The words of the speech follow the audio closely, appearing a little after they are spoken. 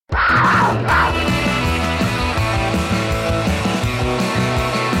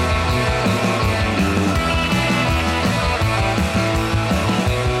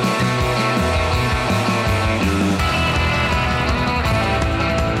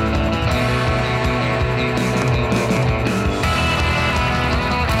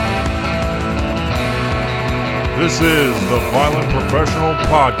This is the Violent Professional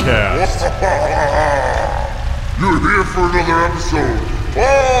Podcast. You're here for another episode.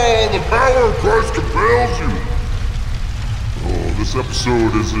 Oh, the power of Christ compels you. Oh, this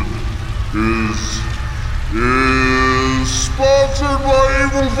episode is sponsored by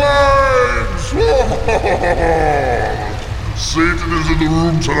Evil Vibes. Satan is in the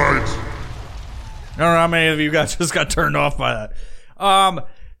room tonight. I don't know how many of you guys just got turned off by that.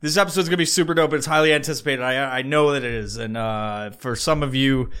 This episode's gonna be super dope. It's highly anticipated. I know that it is. And for some of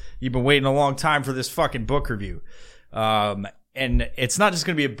you, you've been waiting a long time for this fucking book review. And it's not just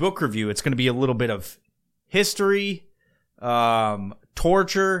gonna be a book review. It's gonna be a little bit of history,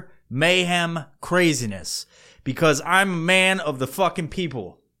 torture, mayhem, craziness. Because I'm a man of the fucking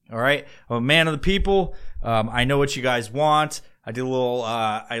people. All right, I'm a man of the people. I know what you guys want. I did a little,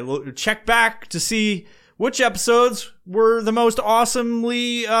 I checked back to see which episodes were the most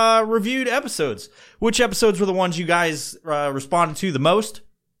awesomely reviewed episodes. Which episodes were the ones you guys responded to the most?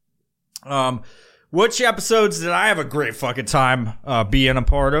 Which episodes did I have a great fucking time being a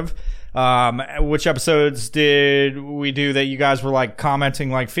part of? Which episodes did we do that you guys were like commenting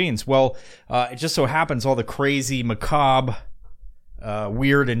like fiends? Well, it just so happens all the crazy, macabre,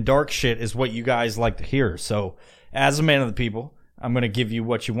 weird, and dark shit is what you guys like to hear. So, as a man of the people, I'm going to give you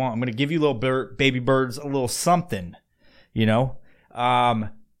what you want. I'm going to give you little baby birds a little something, you know?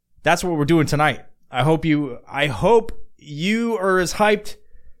 That's what we're doing tonight. I hope you are as hyped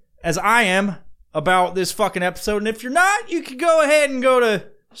as I am about this fucking episode. And if you're not, you can go ahead and go to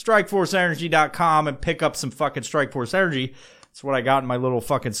StrikeForceEnergy.com and pick up some fucking Strike Force Energy. That's what I got in my little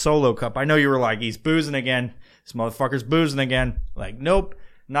fucking solo cup. I know you were like, he's boozing again. This motherfucker's boozing again. Like, nope,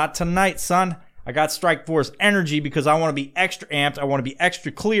 not tonight, son. I got Strike Force Energy because I want to be extra amped. I want to be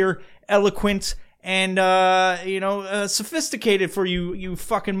extra clear, eloquent, and, sophisticated for you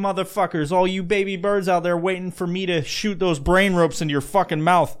fucking motherfuckers. All you baby birds out there waiting for me to shoot those brain ropes into your fucking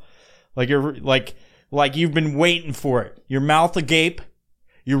mouth. Like you've been waiting for it. Your mouth agape.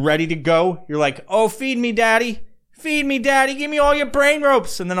 You're ready to go. You're like, oh, feed me, daddy. Feed me, daddy. Give me all your brain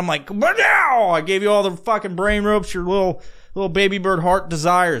ropes. And then I'm like, now I gave you all the fucking brain ropes your little baby bird heart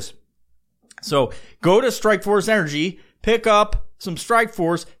desires. So go to Strike Force Energy, pick up some Strike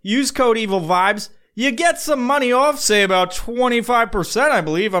Force, use code Evil Vibes. You get some money off, say about 25%, I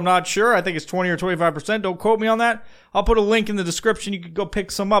believe. I'm not sure. I think it's 20 or 25%. Don't quote me on that. I'll put a link in the description. You can go pick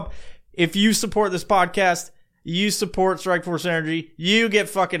some up. If you support this podcast, you support Strike Force Energy, you get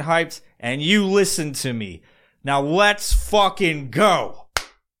fucking hyped, and you listen to me. Now let's fucking go.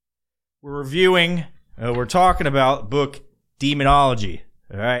 We're talking about book Daemonologie.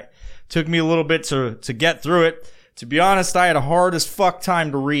 All right. Took me a little bit to get through it. To be honest, I had a hard as fuck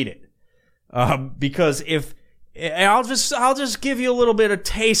time to read it. Because I'll just give you a little bit of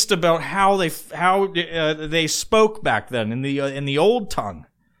taste about how they spoke back then in the old tongue.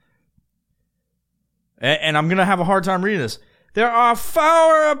 And I'm gonna have a hard time reading this. There are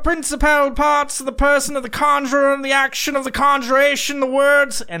 4 principal parts of the person of the conjurer and the action of the conjuration, the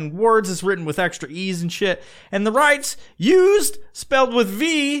words, and words is written with extra E's and shit, and the rites used, spelled with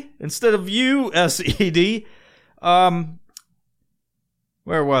V instead of U-S-E-D. Where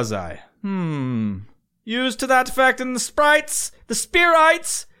was I? Used to that effect, and the spirites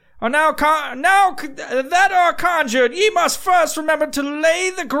are now that are conjured, ye must first remember to lay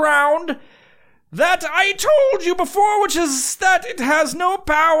the ground that I told you before, which is that it has no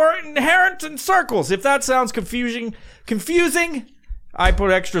power inherent in circles. If that sounds confusing, I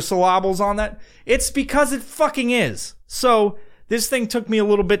put extra syllables on that. It's because it fucking is. So, this thing took me a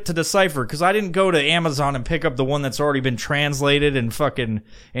little bit to decipher, because I didn't go to Amazon and pick up the one that's already been translated and fucking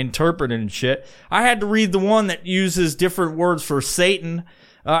interpreted and shit. I had to read the one that uses different words for Satan,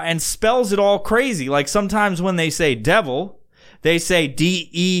 and spells it all crazy. Like sometimes when they say devil, they say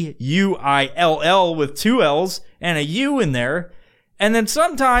D-E-U-I-L-L with 2 L's and a U in there. And then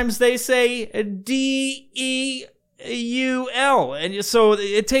sometimes they say D-E-U-L. And so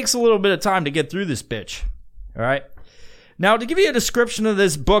it takes a little bit of time to get through this bitch. All right. Now, to give you a description of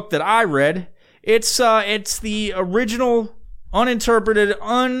this book that I read, it's the original, uninterpreted,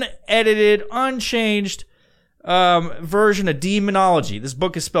 unedited, unchanged version of Daemonologie. This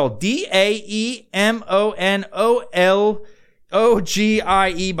book is spelled D-A-E-M-O-N-O-L-O-G-I-E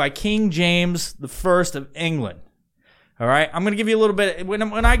by King James I of England. All right, I'm going to give you a little bit,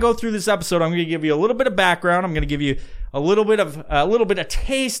 when I go through this episode, I'm going to give you a little bit of background. I'm going to give you a little bit of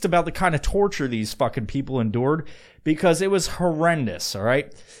taste about the kind of torture these fucking people endured, because it was horrendous. All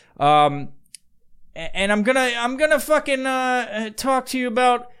right. And I'm gonna fucking talk to you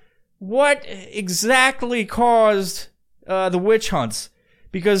about what exactly caused the witch hunts,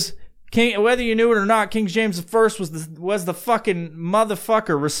 because whether you knew it or not, King James I was the fucking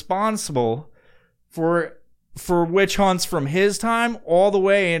motherfucker responsible for witch hunts from his time all the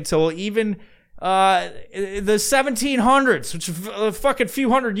way until even the 1700s, which is a fucking few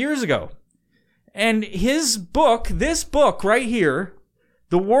hundred years ago. And this book right here,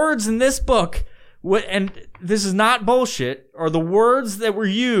 the words in this book, and this is not bullshit, are the words that were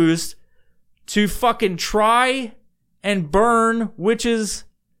used to fucking try and burn witches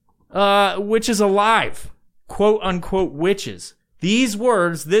alive. Quote unquote witches. These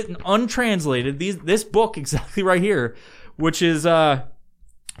words, untranslated, this book exactly right here, which is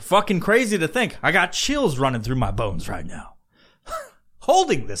fucking crazy to think. I got chills running through my bones right now.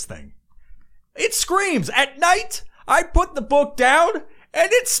 Holding this thing. It screams. At night, I put the book down,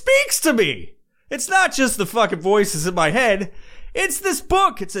 and it speaks to me. It's not just the fucking voices in my head. It's this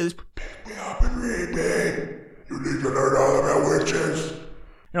book. It says, "Pick me up and read me. You need to learn all about witches."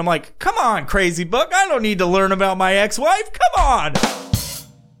 And I'm like, come on, crazy book. I don't need to learn about my ex-wife. Come on.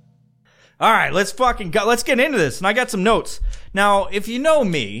 All right, let's get into this. And I got some notes. Now, if you know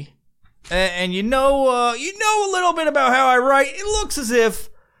me, and you know a little bit about how I write, it looks as if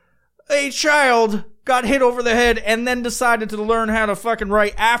a child got hit over the head and then decided to learn how to fucking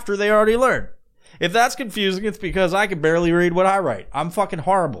write after they already learned. If that's confusing, it's because I can barely read what I write. I'm fucking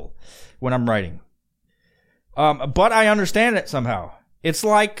horrible when I'm writing. But I understand it somehow. It's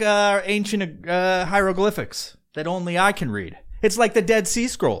like ancient hieroglyphics that only I can read. It's like the Dead Sea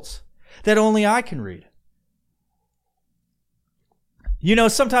Scrolls that only I can read. You know,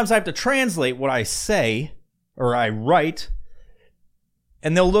 sometimes I have to translate what I say or I write,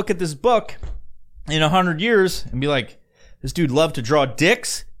 and they'll look at this book in 100 years and be like, this dude loved to draw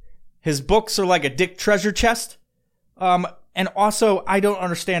dicks. His books are like a dick treasure chest. And also, I don't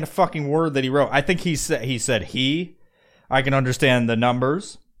understand a fucking word that he wrote. I think he said he. I can understand the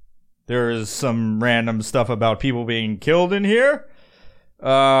numbers. There is some random stuff about people being killed in here.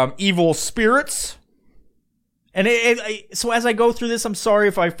 Evil spirits. And so as I go through this, I'm sorry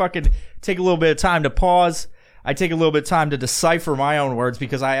if I fucking take a little bit of time to pause. I take a little bit of time to decipher my own words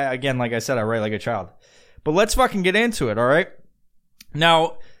because again, like I said, I write like a child. But let's fucking get into it, all right?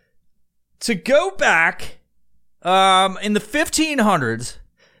 Now, to go back, in the 1500s,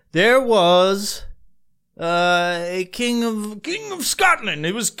 there was a king of Scotland.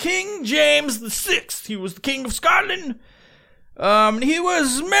 It was King James VI. He was the king of Scotland. He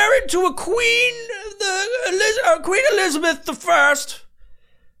was married to a queen, Queen Elizabeth I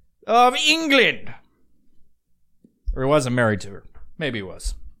of England. Or he wasn't married to her. Maybe he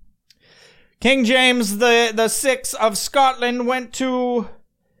was. King James the Sixth of Scotland went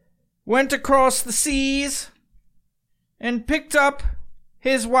across the seas and picked up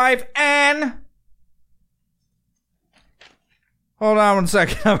his wife Anne. Hold on one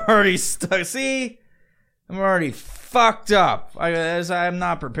second. I'm already stuck. See? I'm already fucked up. I'm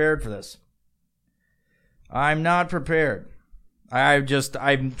not prepared for this. I'm not prepared. I'm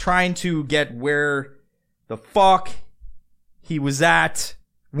trying to get where the fuck he was at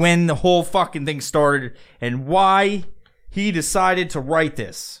when the whole fucking thing started and why he decided to write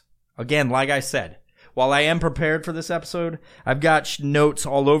this. Again, like I said, while I am prepared for this episode, I've got notes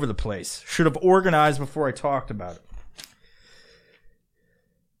all over the place. Should have organized before I talked about it.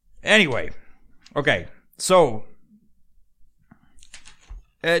 Anyway, okay, so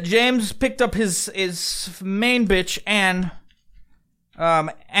James picked up his main bitch, Anne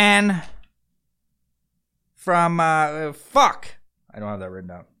from, fuck. I don't have that written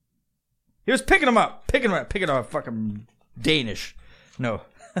down. He was picking him up, fucking Danish. No.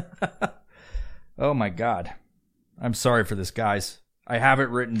 Oh my God. I'm sorry for this, guys. I have it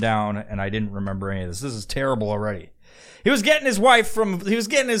written down and I didn't remember any of this. This is terrible already. He was getting his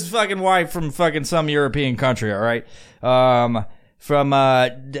fucking wife from fucking some European country, alright? From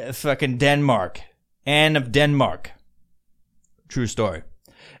fucking Denmark. Anne of Denmark. True story.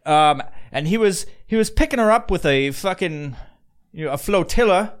 And he was picking her up with a fucking, a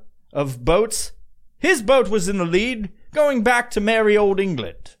flotilla of boats. His boat was in the lead, going back to merry old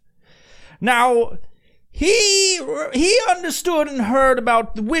England. Now, he understood and heard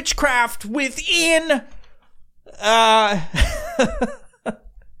about the witchcraft within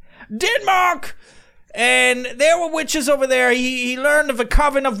Denmark, and there were witches over there. He learned of a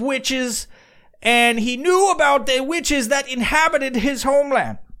coven of witches, and he knew about the witches that inhabited his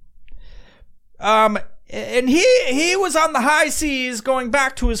homeland. And he was on the high seas going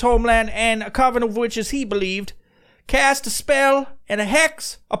back to his homeland, and a coven of witches, he believed, cast a spell and a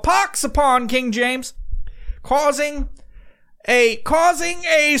hex, a pox upon King James, causing a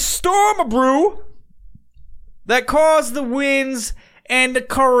storm brew that caused the winds and the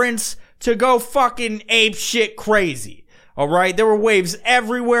currents to go fucking ape shit crazy. All right, there were waves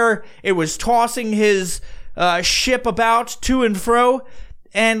everywhere. It was tossing his ship about to and fro,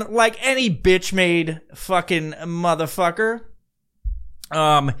 and like any bitch-made fucking motherfucker,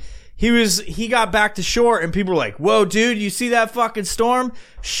 he got back to shore, and people were like, "Whoa, dude, you see that fucking storm?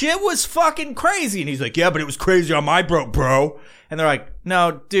 Shit was fucking crazy." And he's like, "Yeah, but it was crazy on my boat, bro." And they're like,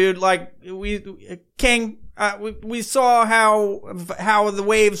 "No, dude, like King." We saw how the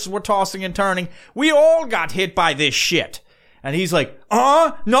waves were tossing and turning. We all got hit by this shit. And he's like,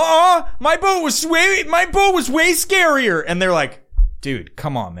 no, my boat was way scarier. And they're like, dude,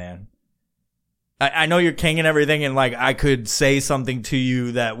 come on, man. I know you're king and everything, and like I could say something to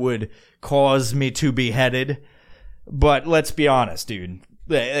you that would cause me to be beheaded. But let's be honest, dude.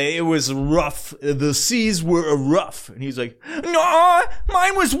 It was rough. The seas were rough. And he's like, no,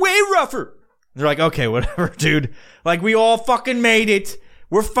 mine was way rougher. They're like, okay, whatever, dude. Like, we all fucking made it.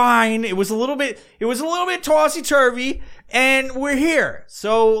 We're fine. It was a little bit tossy-turvy, and we're here.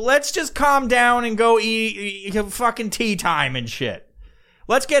 So let's just calm down and go eat fucking tea time and shit.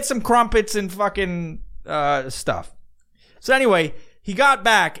 Let's get some crumpets and fucking stuff. So anyway, he got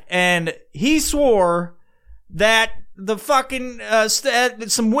back, and he swore that the fucking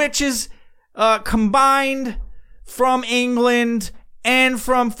some witches combined from England and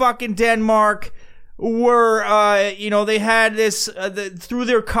from fucking Denmark were, they had this, through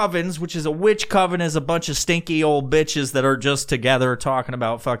their covens, which is a witch coven, is a bunch of stinky old bitches that are just together talking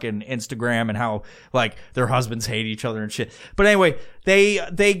about fucking Instagram and how, like, their husbands hate each other and shit. But anyway,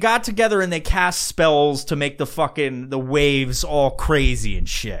 they got together and they cast spells to make the waves all crazy and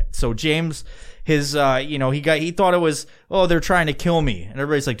shit. So James, he thought it was, they're trying to kill me. And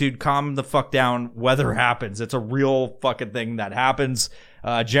everybody's like, dude, calm the fuck down. Weather happens. It's a real fucking thing that happens,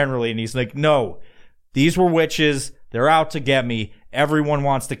 generally. And he's like, no, these were witches. They're out to get me. Everyone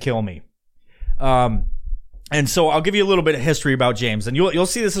wants to kill me. And so I'll give you a little bit of history about James, and you'll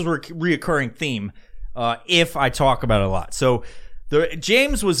see this is a reoccurring theme, if I talk about it a lot. So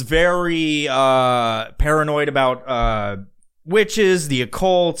James was very, paranoid about, witches, the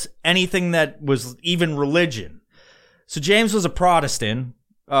occult, anything that was even religion. So James was a Protestant,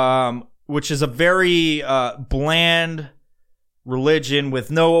 which is a very bland religion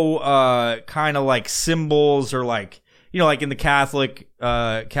with no kind of like symbols or like, like in the Catholic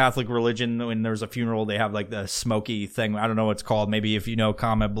religion, when there's a funeral, they have like the smoky thing. I don't know what it's called. Maybe if you know,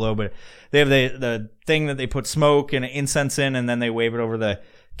 comment below. But they have the thing that they put smoke and incense in, and then they wave it over the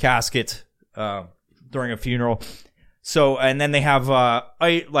casket during a funeral. So, and then they have,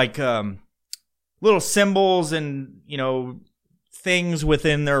 little symbols and, things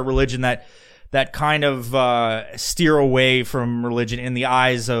within their religion that kind of, steer away from religion in the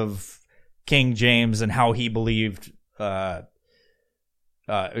eyes of King James and how he believed, a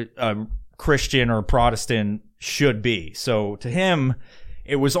Christian or Protestant should be. So to him,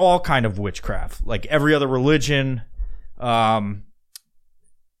 it was all kind of witchcraft, like every other religion, any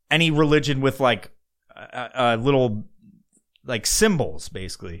religion with like a little, like symbols,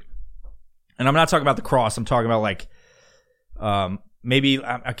 basically. And I'm not talking about the cross. I'm talking about like, maybe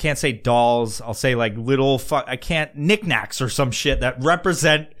I can't say dolls. I'll say like little knickknacks or some shit that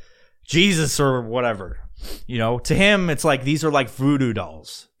represent Jesus or whatever. To him, it's like these are like voodoo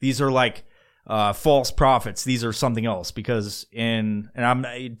dolls. These are like false prophets. These are something else because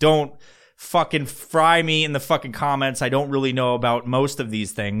don't fucking fry me in the fucking comments. I don't really know about most of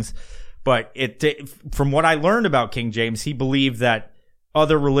these things. But from what I learned about King James, he believed that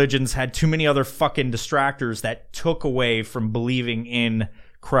other religions had too many other fucking distractors that took away from believing in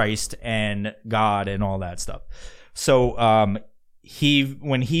Christ and God and all that stuff. So,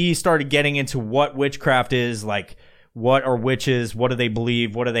 when he started getting into what witchcraft is, like what are witches, what do they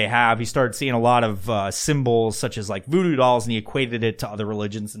believe, what do they have, he started seeing a lot of symbols such as like voodoo dolls, and he equated it to other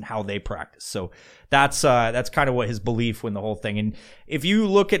religions and how they practice. So that's kind of what his belief when the whole thing. And if you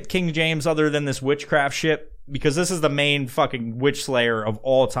look at King James, other than this witchcraft shit, because this is the main fucking witch slayer of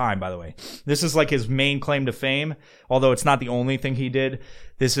all time, by the way. This is like his main claim to fame, although it's not the only thing he did.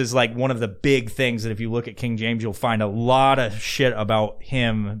 This is like one of the big things that if you look at King James, you'll find a lot of shit about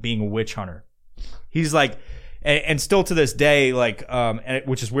him being a witch hunter. He's like, and still to this day, like,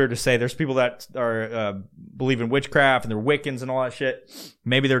 which is weird to say, there's people that are believe in witchcraft and they're Wiccans and all that shit.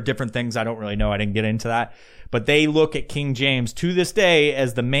 Maybe they're different things. I don't really know. I didn't get into that. But they look at King James to this day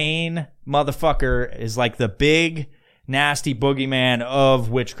as the main motherfucker, is like the big, nasty boogeyman of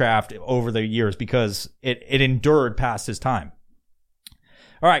witchcraft over the years because it endured past his time.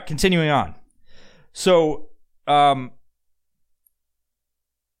 All right, continuing on. So,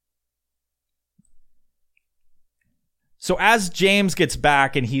 So as James gets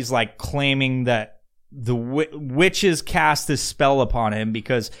back and he's like claiming that the witches cast this spell upon him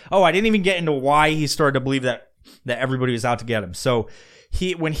because, I didn't even get into why he started to believe that everybody was out to get him. So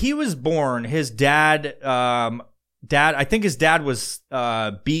when he was born, his dad, I think his dad was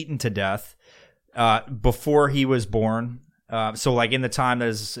beaten to death before he was born. So like in the time that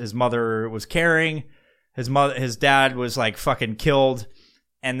his mother was carrying, his dad was like fucking killed,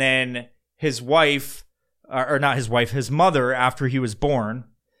 and then his wife, or not his wife, his mother, after he was born,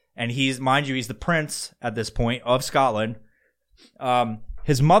 and he's the prince at this point of Scotland.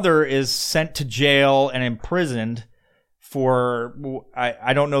 His mother is sent to jail and imprisoned for,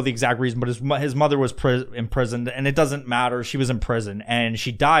 I don't know the exact reason, but his mother was imprisoned, and it doesn't matter. She was in prison, and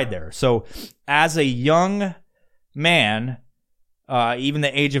she died there. So as a young man, even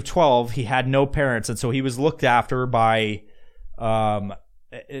the age of 12, he had no parents, and so he was looked after by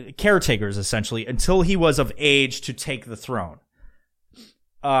caretakers, essentially, until he was of age to take the throne.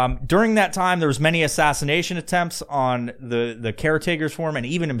 During that time, there was many assassination attempts on the caretakers for him, and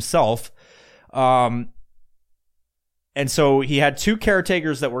even himself. And so he had 2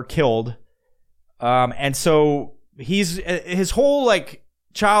 caretakers that were killed. And so his whole like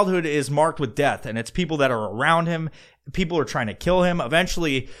childhood is marked with death, and it's people that are around him. People are trying to kill him.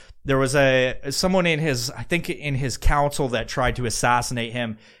 Eventually, there was someone in his council that tried to assassinate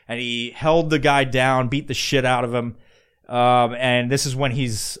him, and he held the guy down, beat the shit out of him. And this is when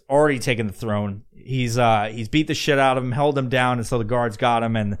he's already taken the throne. He's beat the shit out of him, held him down until the guards got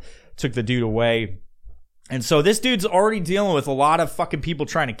him and took the dude away. And so this dude's already dealing with a lot of fucking people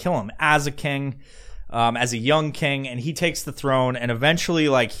trying to kill him as a king, as a young king, and he takes the throne, and eventually,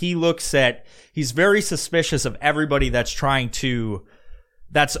 like, he's very suspicious of everybody that's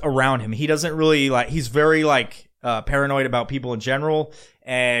around him. He doesn't really, like, he's very, like, paranoid about people in general,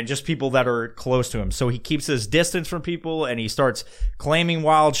 and just people that are close to him. So he keeps his distance from people, and he starts claiming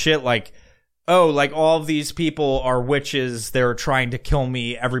wild shit like, like all of these people are witches. They're trying to kill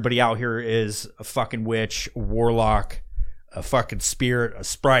me. Everybody out here is a fucking witch, a warlock, a fucking spirit, a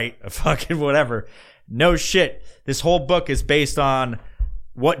sprite, a fucking whatever. No shit. This whole book is based on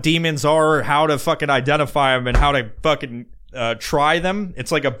what demons are, how to fucking identify them, and how to fucking try them.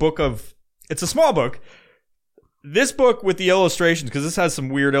 It's like it's a small book. This book with the illustrations, because this has some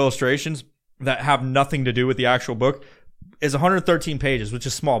weird illustrations that have nothing to do with the actual book, is 113 pages, which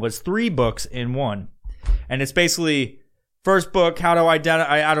is small, but it's 3 books in one. And it's basically, first book, how to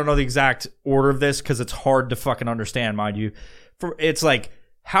identify, I don't know the exact order of this because it's hard to fucking understand, mind you. It's like,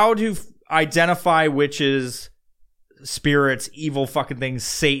 how to identify witches, spirits, evil fucking things,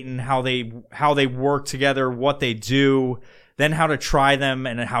 Satan, how they work together, what they do, then how to try them,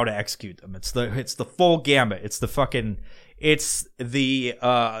 and how to execute them. It's the full gambit. It's the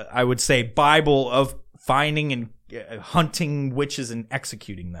I would say, Bible of finding and hunting witches and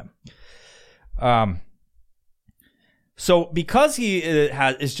executing them. So because he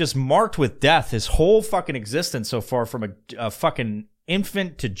is just marked with death, his whole fucking existence so far, from a fucking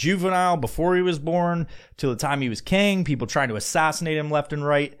infant to juvenile before he was born to the time he was king, people trying to assassinate him left and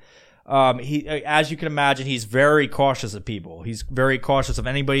right. He, as you can imagine, he's very cautious of people. He's very cautious of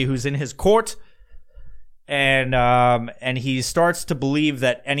anybody who's in his court. And he starts to believe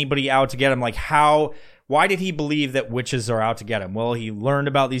that anybody out to get him, like why did he believe that witches are out to get him? Well, he learned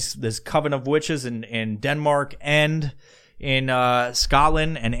about this coven of witches in Denmark and in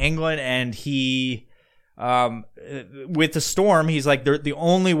Scotland and England, and he with the storm, he's like, the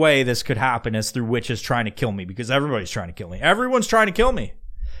only way this could happen is through witches trying to kill me, because everybody's trying to kill me. Everyone's trying to kill me.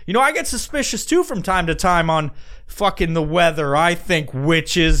 You know, I get suspicious too from time to time on fucking the weather. I think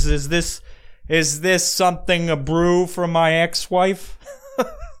witches, is this something, a brew from my ex-wife?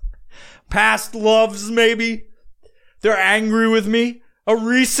 Past loves, maybe? They're angry with me? A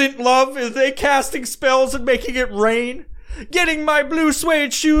recent love? Is they casting spells and making it rain? Getting my blue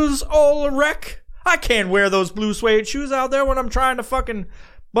suede shoes all a wreck? I can't wear those blue suede shoes out there when I'm trying to fucking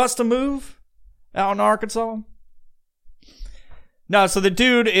bust a move out in Arkansas. No, so the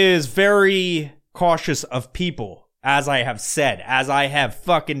dude is very cautious of people, as I have said, as I have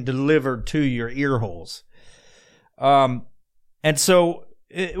fucking delivered to your ear holes. And so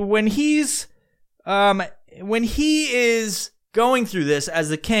when he is going through this as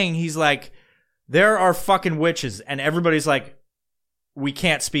the king, he's like, there are fucking witches, and everybody's like, we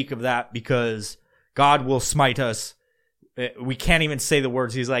can't speak of that because God will smite us. We can't even say the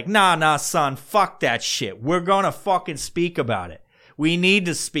words. He's like, nah, son, fuck that shit. We're gonna fucking speak about it. We need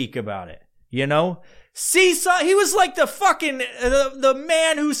to speak about it, you know? He was like the fucking, the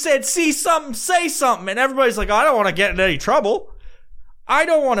man who said, see something, say something. And everybody's like, I don't want to get in any trouble. I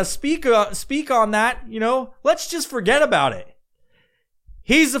don't want to speak on that, you know? Let's just forget about it.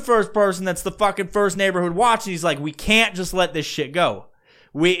 He's the first person that's the fucking first neighborhood watch, and he's like, we can't just let this shit go.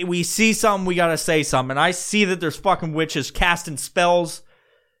 We see something, we gotta say something. And I see that there's fucking witches casting spells.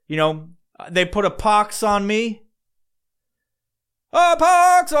 You know, they put a pox on me. A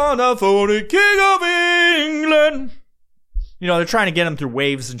pox on the phony king of England. You know, they're trying to get him through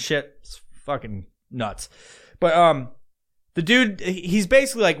waves and shit. It's fucking nuts. But, the dude, he's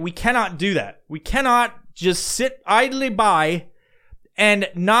basically like, we cannot do that. We cannot just sit idly by and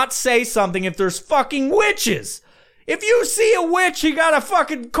not say something if there's fucking witches. If you see a witch, you gotta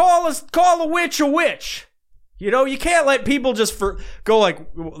fucking call a witch a witch. You know, you can't let people just go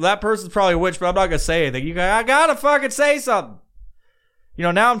like, well, that person's probably a witch, but I'm not gonna say anything. I gotta fucking say something. You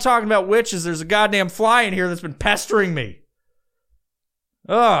know, now I'm talking about witches. There's a goddamn fly in here that's been pestering me.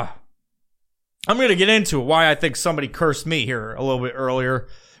 Ugh. I'm gonna get into why I think somebody cursed me here a little bit earlier,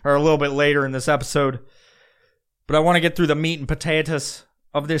 or a little bit later in this episode. But I want to get through the meat and potatoes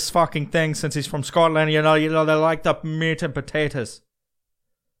of this fucking thing, since he's from Scotland. You know, they like the meat and potatoes.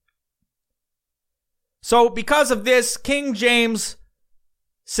 So, because of this, King James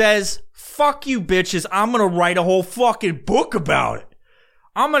says, fuck you bitches, I'm gonna write a whole fucking book about it.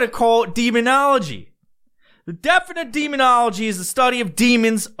 I'm gonna call it Daemonologie. The definite demonology is the study of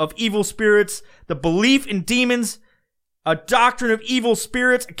demons, of evil spirits, the belief in demons, a doctrine of evil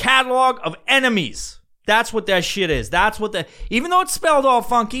spirits, a catalog of enemies. That's what that shit is. That's what even though it's spelled all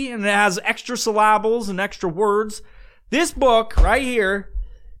funky and it has extra syllables and extra words, this book right here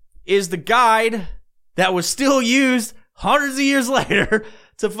is the guide that was still used hundreds of years later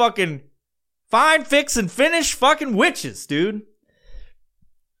to fucking find, fix, and finish fucking witches, dude.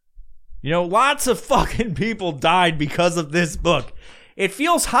 You know, lots of fucking people died because of this book. It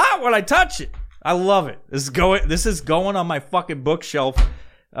feels hot when I touch it. I love it. This is going on my fucking bookshelf.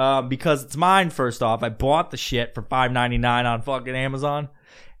 Because it's mine, first off. I bought the shit for $5.99 on fucking Amazon.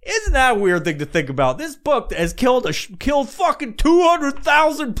 Isn't that a weird thing to think about? This book has killed fucking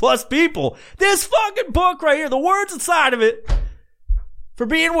 200,000 plus people. This fucking book right here, the words inside of it, for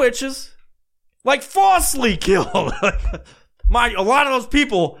being witches, like falsely killed. A lot of those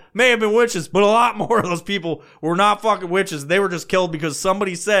people may have been witches, but a lot more of those people were not fucking witches. They were just killed because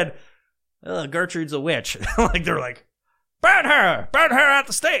somebody said, Gertrude's a witch. Like, they're like, burn her at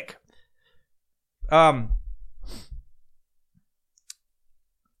the stake.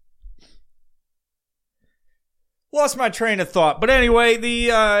 Lost my train of thought. But anyway,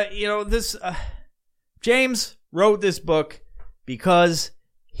 James wrote this book because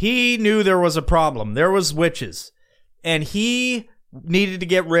he knew there was a problem. There was witches. And he needed to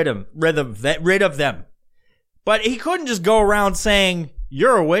get rid of them. But he couldn't just go around saying,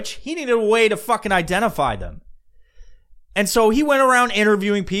 you're a witch. He needed a way to fucking identify them. And so he went around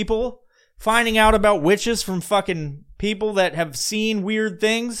interviewing people, finding out about witches from fucking people that have seen weird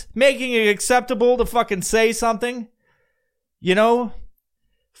things, making it acceptable to fucking say something, you know,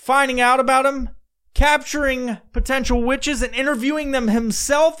 finding out about them, capturing potential witches and interviewing them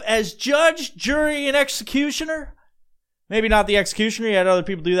himself as judge, jury, and executioner. Maybe not the executioner, he had other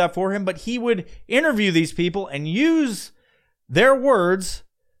people do that for him, but he would interview these people and use their words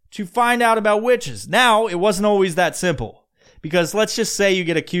to find out about witches. Now, it wasn't always that simple. Because let's just say you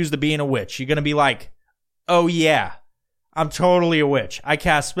get accused of being a witch. You're going to be like, oh yeah, I'm totally a witch. I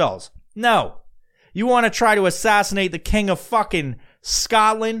cast spells. No. You want to try to assassinate the king of fucking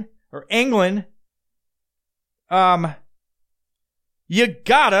Scotland or England. You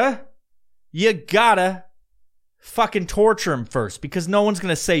gotta fucking torture him first, because no one's going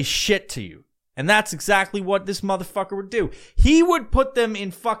to say shit to you. And that's exactly what this motherfucker would do. He would put them in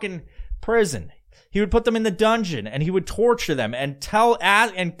fucking prison. He would put them in the dungeon, and he would torture them and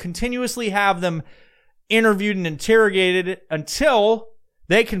continuously have them interviewed and interrogated until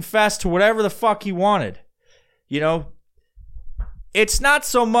they confessed to whatever the fuck he wanted. You know, it's not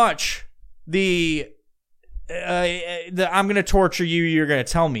so much the I'm going to torture you, you're going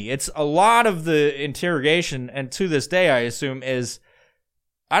to tell me. It's a lot of the interrogation, and to this day, I assume, is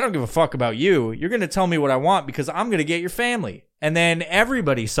I don't give a fuck about you. You're going to tell me what I want because I'm going to get your family. And then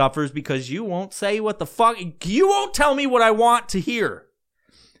everybody suffers because you won't say what the fuck. You won't tell me what I want to hear.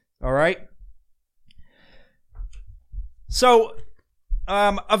 All right? So,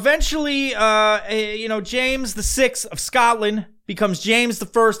 eventually, James the Sixth of Scotland becomes James the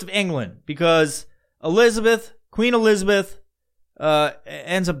First of England because Queen Elizabeth,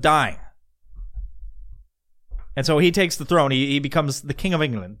 ends up dying. And so he takes the throne. He becomes the King of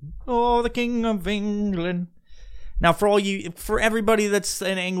England. Oh, the King of England. Now, for everybody that's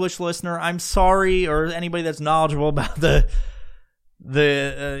an English listener, I'm sorry, or anybody that's knowledgeable about the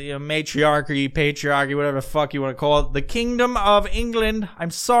the matriarchy, patriarchy, whatever the fuck you want to call it, the Kingdom of England.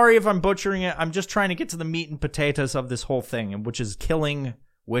 I'm sorry if I'm butchering it. I'm just trying to get to the meat and potatoes of this whole thing, which is killing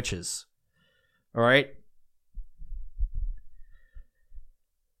witches. All right?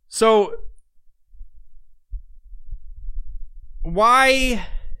 So, why...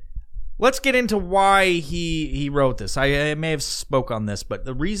 Let's get into why he wrote this. I may have spoke on this, but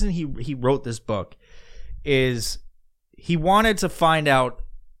the reason he wrote this book is he wanted to find out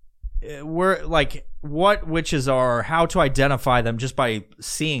what witches are, how to identify them just by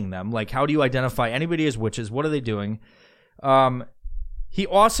seeing them. Like, how do you identify anybody as witches? What are they doing? He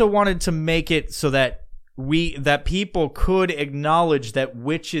also wanted to make it so that people could acknowledge that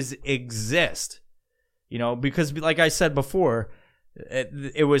witches exist. Because like I said before,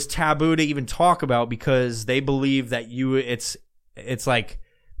 it was taboo to even talk about because they believe that it's like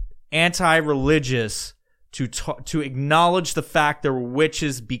anti-religious to acknowledge the fact there were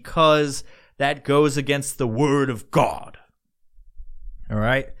witches because that goes against the word of God. All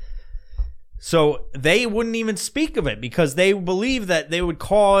right? So they wouldn't even speak of it because they believe that they would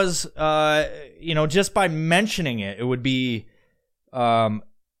cause, just by mentioning it, it would be,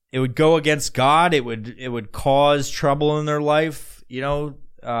 it would go against God. It would cause trouble in their life. It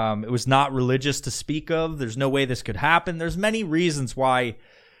was not religious to speak of. There's no way this could happen. There's many reasons why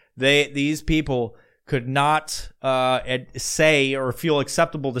these people could not say or feel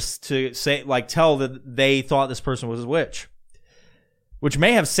acceptable to say, like, tell that they thought this person was a witch, which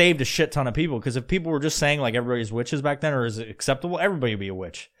may have saved a shit ton of people. Because if people were just saying like everybody's witches back then, or is it acceptable, everybody would be a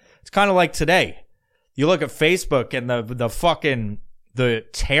witch. It's kind of like today. You look at Facebook and the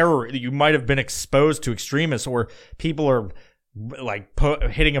terror that you might have been exposed to extremists, or people are like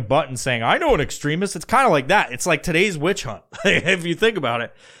hitting a button saying, I know an extremist. It's kind of like that. It's like today's witch hunt. If you think about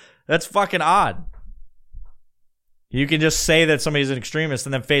it, that's fucking odd. You can just say that somebody's an extremist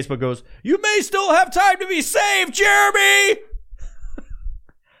and then Facebook goes, you may still have time to be saved, Jeremy.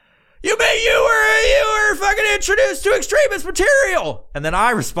 You were fucking introduced to extremist material. And then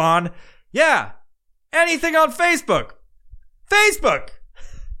I respond, yeah, anything on Facebook.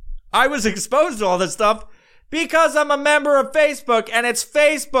 I was exposed to all this stuff because I'm a member of Facebook, and it's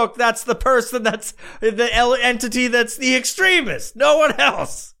Facebook that's the person, that's the entity that's the extremist. No one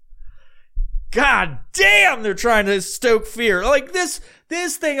else. God damn, they're trying to stoke fear. Like this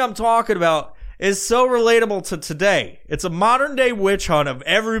thing I'm talking about is so relatable to today. It's a modern day witch hunt of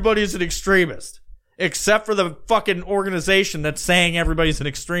everybody's an extremist. Except for the fucking organization that's saying everybody's an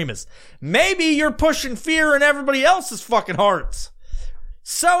extremist. Maybe you're pushing fear in everybody else's fucking hearts.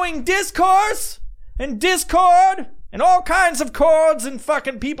 Sowing discourse and discord and all kinds of cords in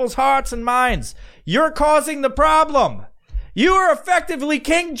fucking people's hearts and minds. You're causing the problem. You are effectively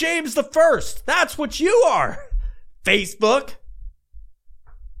King James the First. That's what you are. Facebook.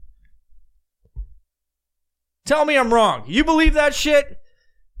 Tell me I'm wrong. You believe that shit?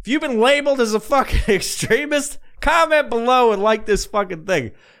 If you've been labeled as a fucking extremist, comment below and like this fucking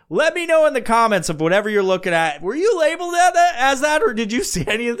thing. Let me know in the comments of whatever you're looking at. Were you labeled as that, or did you see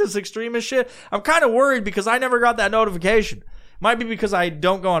any of this extremist shit? I'm kind of worried because I never got that notification. Might be because I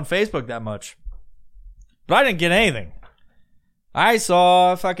don't go on Facebook that much. But I didn't get anything. I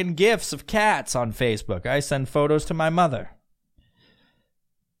saw fucking gifs of cats on Facebook. I send photos to my mother.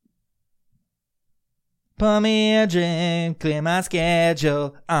 Pour me a drink, clear my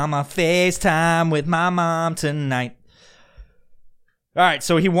schedule. I'm on FaceTime with my mom tonight. All right,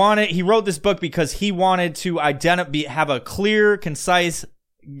 so he wrote this book because he wanted to have a clear, concise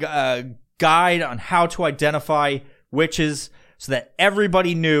guide on how to identify witches so that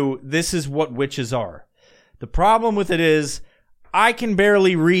everybody knew this is what witches are. The problem with it is I can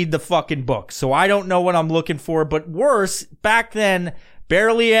barely read the fucking book, so I don't know what I'm looking for. But worse, back then,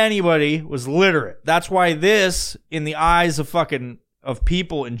 barely anybody was literate. That's why this, in the eyes of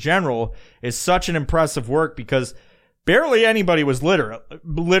people in general, is such an impressive work, because barely anybody was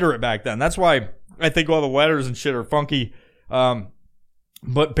literate back then. That's why I think all the letters and shit are funky.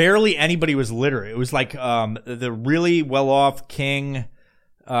 But barely anybody was literate. It was like the really well-off king.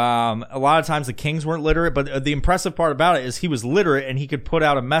 A lot of times the kings weren't literate, but the impressive part about it is he was literate and he could put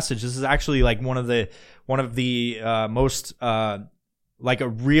out a message. This is actually like one of the most like a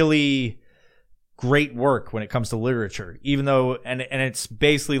really great work when it comes to literature, even though, and it's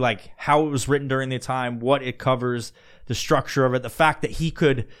basically like how it was written during the time, what it covers, the structure of it, the fact that he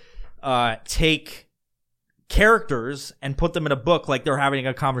could take characters and put them in a book like they're having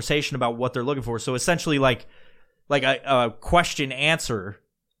a conversation about what they're looking for. So essentially like a question answer,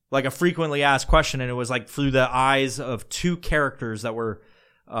 like a frequently asked question, and it was like through the eyes of two characters that were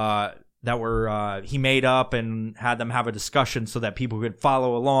that were he made up and had them have a discussion so that people could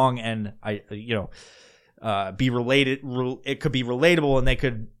follow along and be related. It could be relatable and they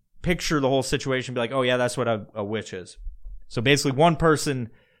could picture the whole situation, be like, oh yeah, that's what a witch is. So basically, one person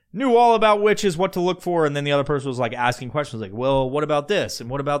knew all about witches, what to look for, and then the other person was like asking questions, like, well, what about this and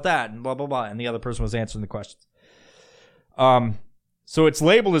what about that and blah blah blah, and the other person was answering the questions. So it's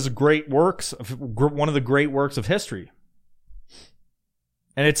labeled as one of the great works of history.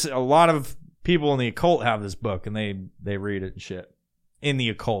 And it's a lot of people in the occult have this book and they read it and shit. In the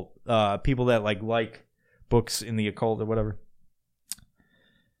occult. People that like books in the occult or whatever.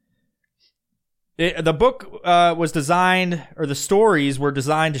 The book was designed, or the stories were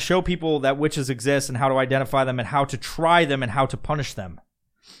designed to show people that witches exist and how to identify them and how to try them and how to punish them.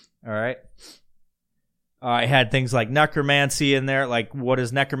 All right. It had things like necromancy in there, like what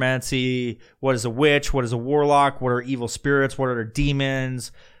is necromancy, what is a witch, what is a warlock, what are evil spirits, what are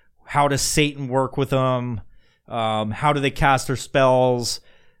demons, how does Satan work with them, how do they cast their spells,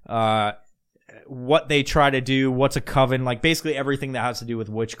 what they try to do, what's a coven, like basically everything that has to do with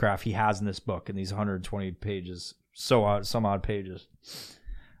witchcraft he has in this book in these 120 pages, some odd pages.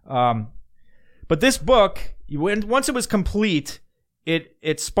 But this book, once it was complete,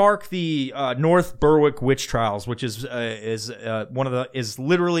 It sparked the North Berwick witch trials, which is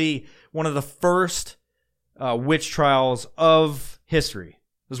literally one of the first witch trials of history.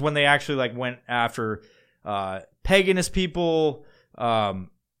 This is when they actually went after paganist people,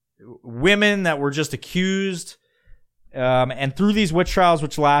 women that were just accused, and through these witch trials,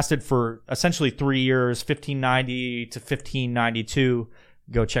 which lasted for essentially 3 years, 1590 to 1592.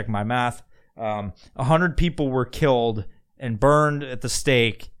 Go check my math. 100 people were killed and burned at the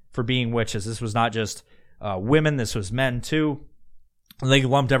stake for being witches. This was not just women, this was men too. They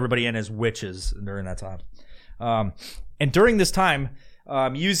lumped everybody in as witches during that time. And during this time,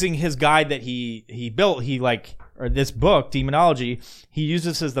 using his guide that he built, or this book, Daemonologie, he used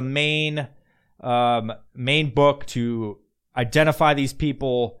this as the main book to identify these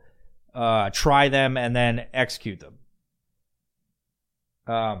people, try them, and then execute them.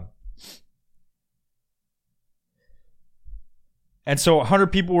 And so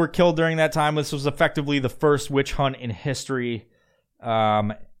 100 people were killed during that time. This was effectively the first witch hunt in history.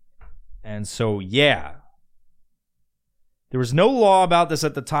 And so, yeah. There was no law about this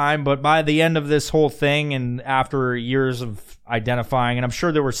at the time, but by the end of this whole thing and after years of identifying, and I'm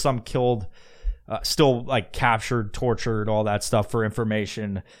sure there were some killed, still captured, tortured, all that stuff for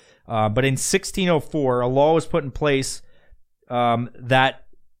information. But in 1604, a law was put in place that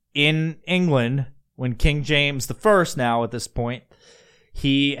in England, when King James I, now at this point,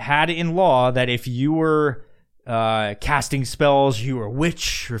 he had in law that if you were casting spells, you were a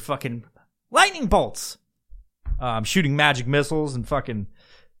witch, or fucking lightning bolts, shooting magic missiles and fucking,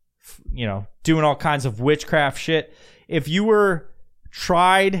 doing all kinds of witchcraft shit. If you were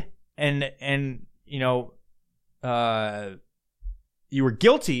tried and you were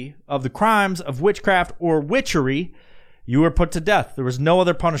guilty of the crimes of witchcraft or witchery, you were put to death. There was no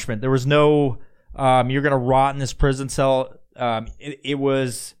other punishment. There was no you're going to rot in this prison cell. It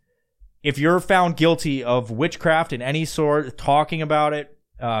was, if you're found guilty of witchcraft in any sort, talking about it,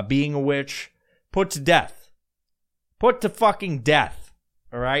 being a witch, put to death. Put to fucking death.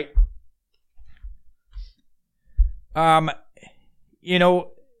 All right? One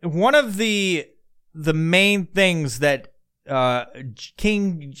of the main things that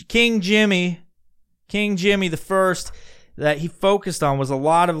King Jimmy the First, that he focused on was a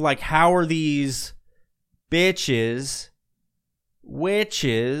lot of how are these bitches,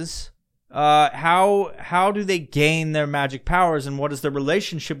 witches, how do they gain their magic powers, and what is their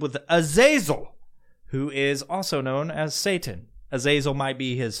relationship with Azazel, who is also known as Satan. Azazel might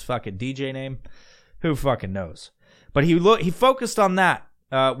be his fucking DJ name. Who fucking knows? But he focused on that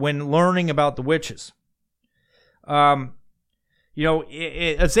when learning about the witches. Azazel,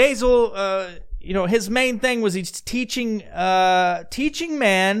 his main thing was he's teaching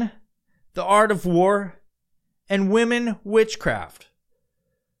man the art of war and women witchcraft.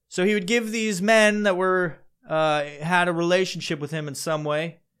 So he would give these men that were had a relationship with him in some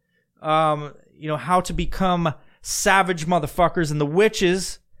way, how to become savage motherfuckers, and the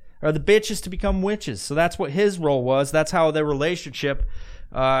witches or the bitches to become witches. So that's what his role was. That's how their relationship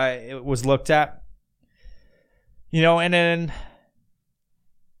it was looked at. And then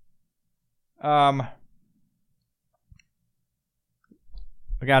I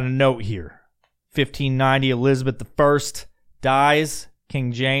got a note here. 1590, Elizabeth I dies.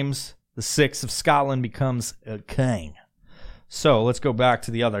 King James VI of Scotland becomes a king. So let's go back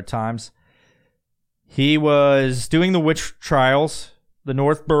to the other times. He was doing the witch trials the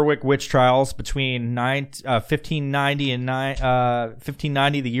North Berwick witch trials between 1590 and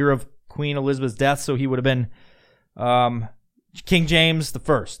 1590, the year of Queen Elizabeth's death. So he would have been King James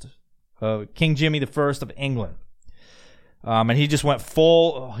I, King Jimmy I of England. And he just went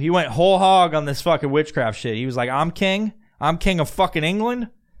whole hog on this fucking witchcraft shit. He was like, I'm king of fucking England.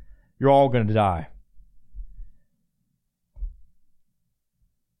 You're all going to die.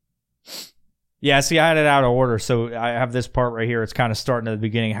 Yeah, see, I had it out of order, so I have this part right here. It's kind of starting at the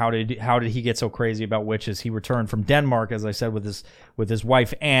beginning. How did he get so crazy about witches? He returned from Denmark, as I said, with his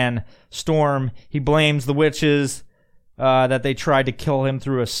wife Anne Storm. He blames the witches that they tried to kill him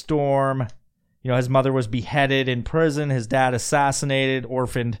through a storm. You know, his mother was beheaded in prison. His dad assassinated,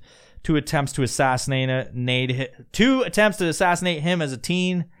 orphaned. Two attempts to assassinate him as a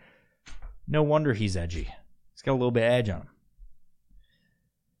teen. No wonder he's edgy. He's got a little bit of edge on him.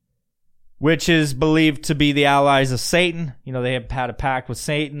 Witches believed to be the allies of Satan. You know, they have had a pact with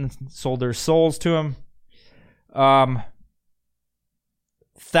Satan, sold their souls to him.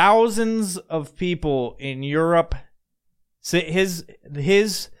 Thousands of people in Europe. His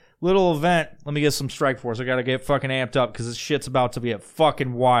little event. Let me get some Strike Force. I gotta get fucking amped up because this shit's about to be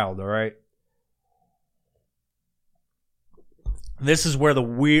fucking wild. All right. This is where the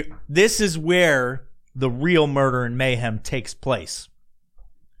real murder and mayhem takes place.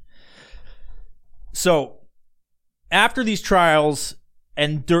 So, after these trials,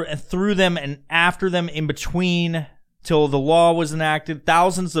 and through them and after them, in between, till the law was enacted,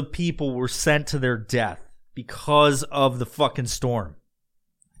 thousands of people were sent to their death because of the fucking storm.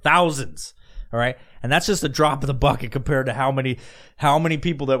 Thousands. All right? And that's just a drop of the bucket compared to how many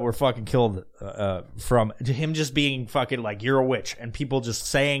people that were fucking killed from him just being fucking like, you're a witch. And people just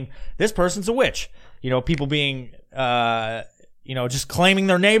saying, this person's a witch. You know, people being... just claiming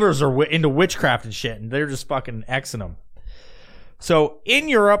their neighbors are into witchcraft and shit, and they're just fucking Xing them. So in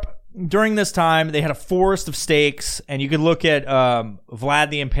Europe, during this time, they had a forest of stakes, and you could look at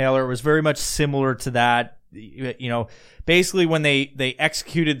Vlad the Impaler. It was very much similar to that. You know, basically when they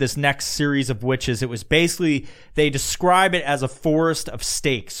executed this next series of witches, it was basically, they describe it as a forest of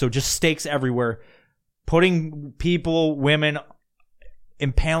stakes. So just stakes everywhere, putting people, women,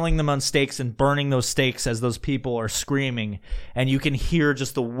 impaling them on stakes and burning those stakes as those people are screaming. And you can hear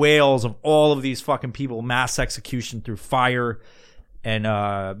just the wails of all of these fucking people, mass execution through fire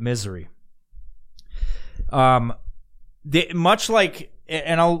and misery. Much like,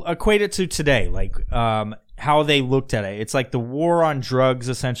 and I'll equate it to today, like how they looked at it. It's like the war on drugs,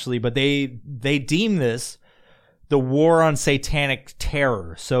 essentially, but they deem this the war on satanic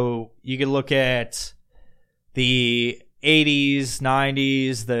terror. So you can look at the 80s,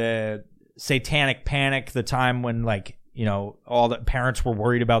 90s, the satanic panic, the time when, like, you know, all the parents were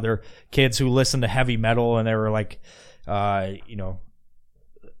worried about their kids who listened to heavy metal, and they were like,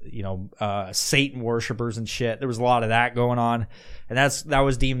 Satan worshipers and shit. There was a lot of that going on, and that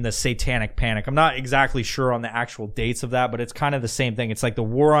was deemed the satanic panic. I'm not exactly sure on the actual dates of that, but it's kind of the same thing. It's like the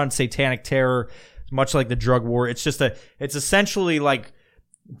war on satanic terror, much like the drug war. It's it's essentially like,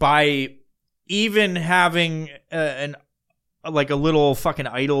 by even having a little fucking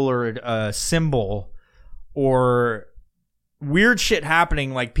idol or a symbol or weird shit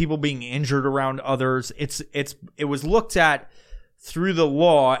happening, like people being injured around others, it was looked at through the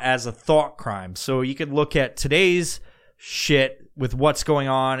law as a thought crime. So you could look at today's shit with what's going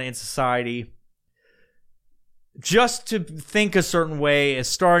on in society. Just to think a certain way is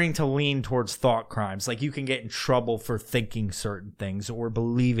starting to lean towards thought crimes. Like, you can get in trouble for thinking certain things or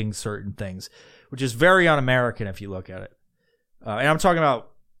believing certain things, which is very un-American if you look at it. And I'm talking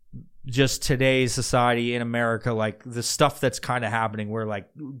about just today's society in America, like the stuff that's kind of happening where, like,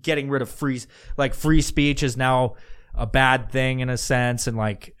 getting rid of free speech is now a bad thing in a sense. And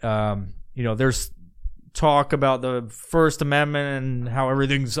like, there's talk about the First Amendment and how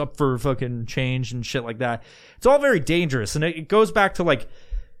everything's up for fucking change and shit like that. It's all very dangerous. And it goes back to, like,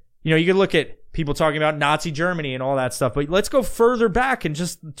 you can look at people talking about Nazi Germany and all that stuff, but let's go further back and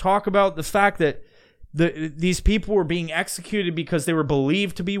just talk about the fact that these people were being executed because they were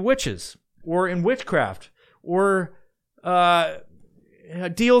believed to be witches or in witchcraft or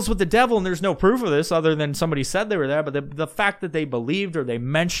deals with the devil, and there's no proof of this other than somebody said they were there. But the fact that they believed, or they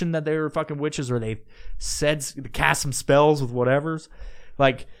mentioned that they were fucking witches, or they said cast some spells with whatever's,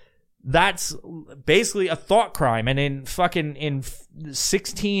 like, that's basically a thought crime. And in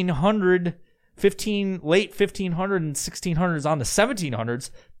 1600, late 1500 and 1600s on the 1700s,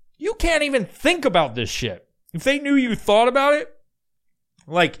 you can't even think about this shit. If they knew you thought about it,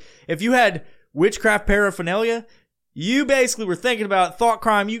 like, if you had witchcraft paraphernalia, you basically were thinking about thought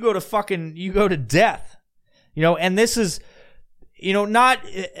crime. You go to death, and this is,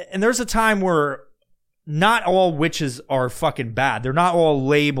 and there's a time where not all witches are fucking bad. They're not all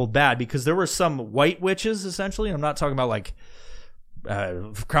labeled bad, because there were some white witches, essentially. I'm not talking about like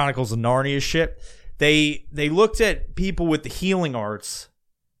Chronicles of Narnia shit. They looked at people with the healing arts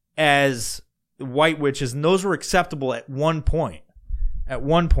as white witches, and those were acceptable at one point.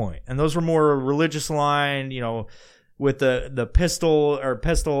 And those were more religious line, with the pistol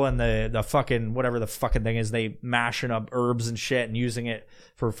and the fucking whatever the fucking thing is, they mashing up herbs and shit and using it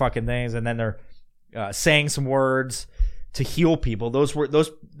for fucking things, and then they're saying some words to heal people.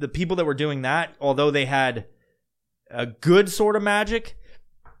 The people that were doing that, although they had a good sort of magic,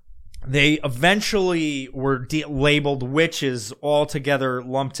 they eventually were labeled witches altogether,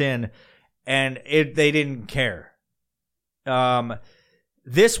 lumped in, and they didn't care.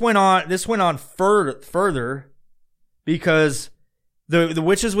 This went on further because the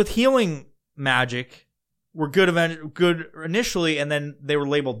witches with healing magic were good initially, and then they were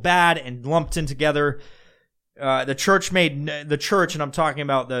labeled bad and lumped in together. The church, and I'm talking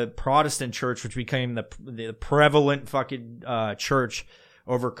about the Protestant church, which became the prevalent fucking church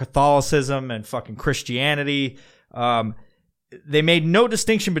over Catholicism and fucking Christianity. They made no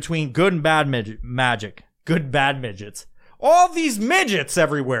distinction between good and bad magic. Good, bad midgets. All these midgets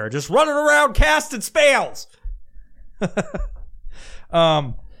everywhere, just running around casting spells.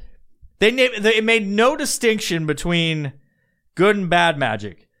 They made no distinction between good and bad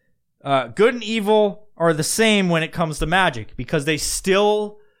magic. Good and evil are the same when it comes to magic, because they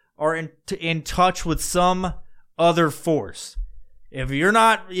still are in touch with some other force. God's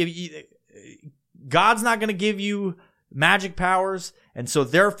not going to give you magic powers, and so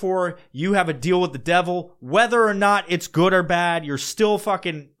therefore you have a deal with the devil. Whether or not it's good or bad, you're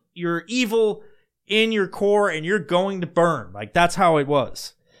evil in your core, and you're going to burn. Like, that's how it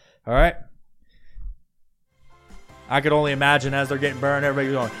was. All right? I could only imagine as they're getting burned,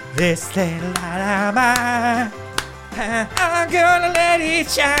 everybody going, this little light of mine, I'm gonna let it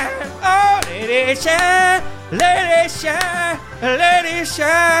shine. Oh, let it shine, let it shine, let it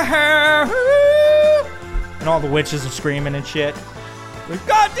shine. Woo! And all the witches are screaming and shit. Like,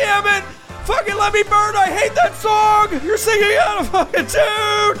 God damn it! Fucking let me burn! I hate that song! You're singing out of fucking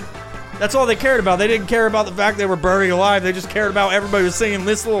tune! That's all they cared about. They didn't care about the fact they were burning alive. They just cared about everybody was singing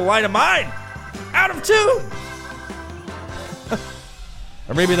This Little Light of Mine out of tune.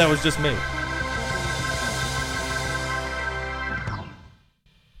 Or maybe that was just me.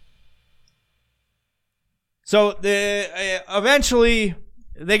 So eventually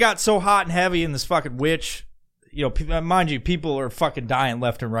they got so hot and heavy in this fucking witch. Mind you, people are fucking dying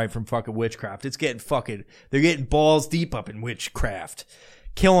left and right from fucking witchcraft. They're getting balls deep up in witchcraft.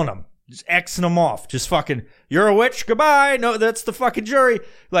 Killing them. Just Xing them off. Just fucking, you're a witch, goodbye. No, that's the fucking jury.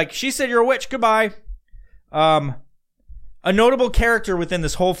 Like, she said you're a witch, goodbye. A notable character within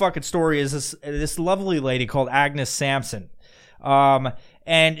this whole fucking story is this lovely lady called Agnes Sampson.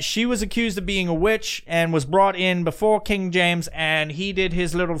 And she was accused of being a witch and was brought in before King James, and he did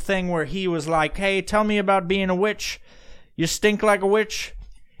his little thing where he was like, hey, tell me about being a witch. You stink like a witch.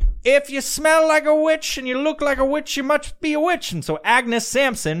 If you smell like a witch and you look like a witch, you must be a witch. And so Agnes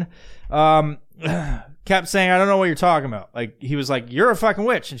Sampson kept saying, I don't know what you're talking about. Like, he was like, you're a fucking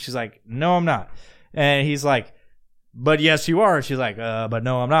witch. And she's like, no, I'm not. And he's like, but yes, you are. And she's like, but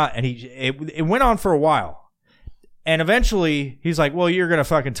no, I'm not. And it went on for a while. And eventually, he's like, well, you're going to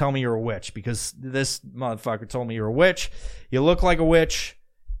fucking tell me you're a witch, because this motherfucker told me you're a witch. You look like a witch.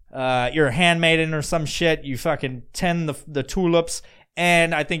 You're a handmaiden or some shit. You fucking tend the tulips.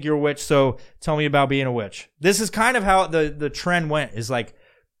 And I think you're a witch, so tell me about being a witch. This is kind of how the trend went, is like,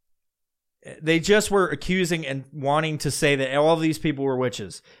 they just were accusing and wanting to say that all of these people were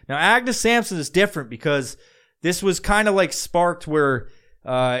witches. Now, Agnes Sampson is different, because this was kind of like sparked where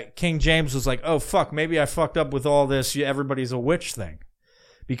King James was like, oh, fuck, maybe I fucked up with all this everybody's a witch thing.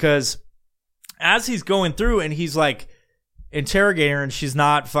 Because as he's going through and he's like interrogating her and she's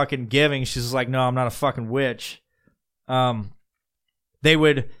not fucking giving, she's like, no, I'm not a fucking witch. They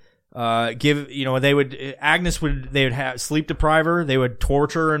would they would have sleep deprive her. They would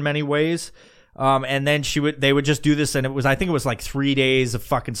torture her in many ways. And then they would just do this. And I think it was like 3 days of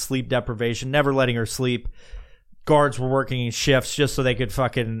fucking sleep deprivation, never letting her sleep. Guards were working in shifts just so they could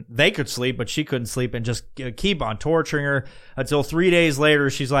sleep, but she couldn't sleep, and just keep on torturing her until 3 days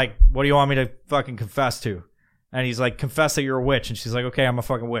later, she's like, what do you want me to fucking confess to? And he's like, confess that you're a witch. And she's like, okay, I'm a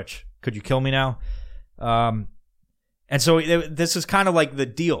fucking witch. Could you kill me now? And so this is kind of like the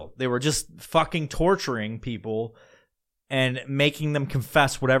deal. They were just fucking torturing people and making them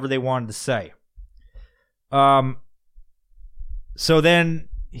confess whatever they wanted to say. So then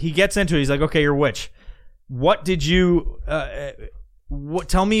he gets into it. He's like, okay, you're a witch. what did you,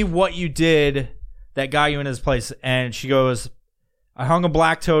 tell me what you did that got you in his place. And she goes, I hung a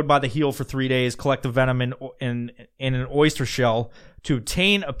black toad by the heel for 3 days, collect the venom in an oyster shell to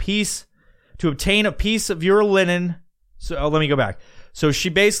obtain a piece of your linen. So let me go back. So she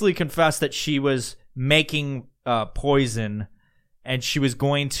basically confessed that she was making poison, and she was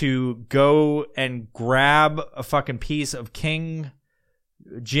going to go and grab a fucking piece of King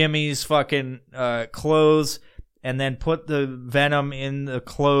Jimmy's fucking clothes, and then put the venom in the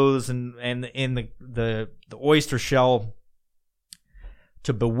clothes and in the oyster shell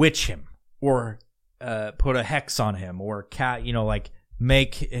to bewitch him, or put a hex on him, or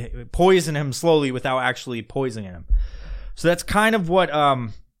poison him slowly without actually poisoning him. So that's kind of what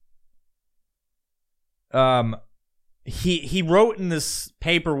he wrote in this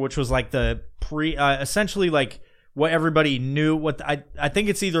paper, which was like the essentially like what everybody knew. What I think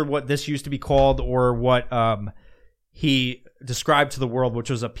it's either what this used to be called or what he described to the world, which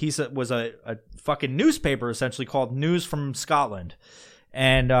was a fucking newspaper essentially called News from Scotland,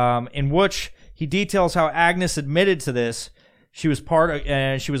 and in which he details how Agnes admitted to this. She was a part of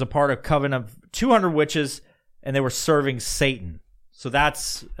a coven of 200 witches, and they were serving Satan. So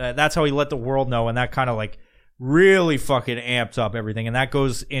that's how he let the world know, and that kind of like really fucking amped up everything, and that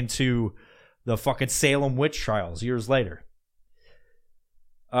goes into the fucking Salem witch trials years later.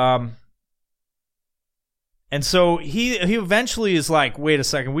 And so he eventually is like, wait a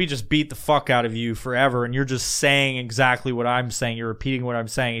second, we just beat the fuck out of you forever, and you're just saying exactly what I'm saying. You're repeating what I'm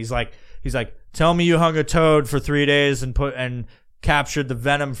saying. He's like, tell me you hung a toad for 3 days and captured the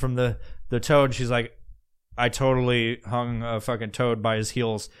venom from the toad. And she's like, I totally hung a fucking toad by his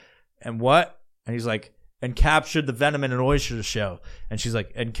heels. And what? And he's like, and captured the venom in an oyster shell. And she's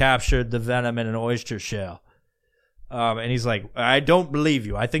like, and captured the venom in an oyster shell. And he's like, I don't believe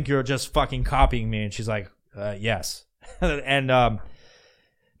you. I think you're just fucking copying me. And she's like, yes. And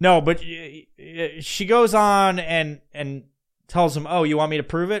no, but she goes on and tells him, oh, you want me to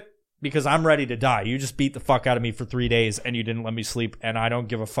prove it? Because I'm ready to die. You just beat the fuck out of me for 3 days, and you didn't let me sleep, and I don't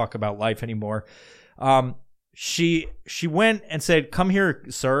give a fuck about life anymore. She went and said, come here,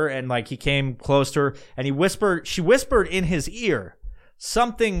 sir. And like he came close to her, and she whispered in his ear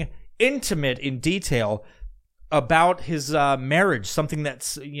something intimate in detail about his marriage, something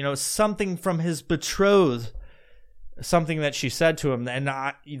that's, something from his betrothed, something that she said to him. And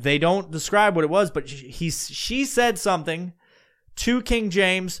they don't describe what it was, but she said something to King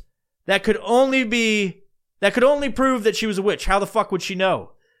James that could only prove that she was a witch. How the fuck would she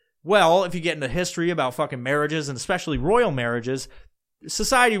know? Well, if you get into history about fucking marriages, and especially royal marriages,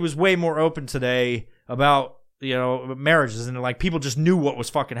 society was way more open today about, marriages, and like people just knew what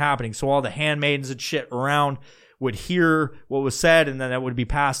was fucking happening. So all the handmaidens and shit around would hear what was said, and then that would be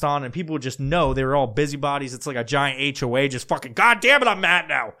passed on, and people would just know. They were all busybodies. It's like a giant HOA, just fucking, God damn it, I'm mad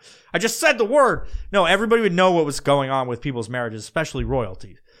now. I just said the word. No, everybody would know what was going on with people's marriages, especially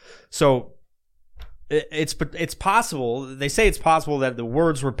royalty. So it's possible. They say it's possible that the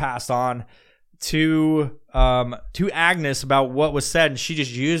words were passed on to Agnes about what was said, and she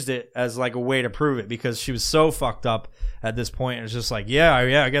just used it as like a way to prove it, because she was so fucked up at this point. And it's just like, yeah,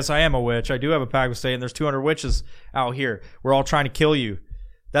 I guess I am a witch. I do have a pact with Satan. There's 200 witches out here. We're all trying to kill you.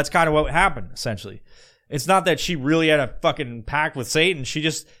 That's kind of what happened, essentially. It's not that she really had a fucking pact with Satan. She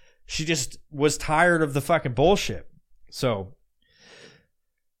just was tired of the fucking bullshit. So,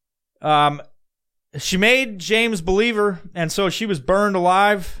 she made James believe her, and so she was burned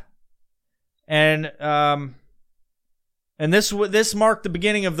alive. And this marked the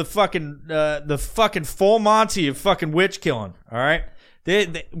beginning of the fucking full Monty of fucking witch killing. All right,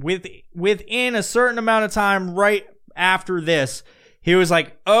 within a certain amount of time, right after this, he was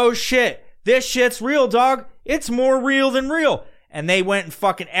like, "Oh shit, this shit's real, dog. It's more real than real." And they went and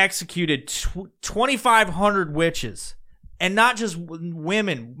fucking executed 2,500 witches. And not just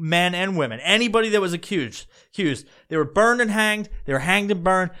women, men and women. Anybody that was accused. They were burned and hanged. They were hanged and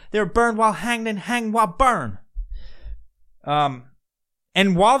burned. They were burned while hanged and hanged while burned.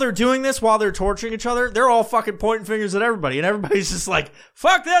 And while they're doing this, while they're torturing each other, they're all fucking pointing fingers at everybody. And everybody's just like,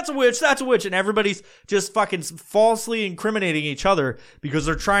 fuck, that's a witch, that's a witch. And everybody's just fucking falsely incriminating each other because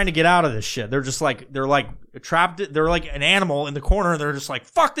they're trying to get out of this shit. They're just like, they're like trapped. They're like an animal in the corner. And they're just like,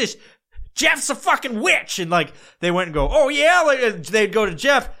 fuck this. Jeff's a fucking witch. And like, they went and go, oh yeah. Like, they'd go to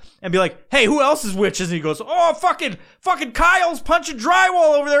Jeff and be like, hey, who else is witches? And he goes, oh, fucking Kyle's punching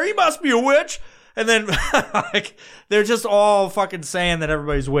drywall over there. He must be a witch. And then like, they're just all fucking saying that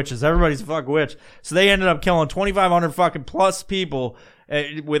everybody's witches. Everybody's a fucking witch. So they ended up killing 2,500 fucking plus people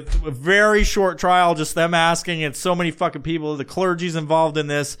with a very short trial. Just them asking, and so many fucking people. The clergy's involved in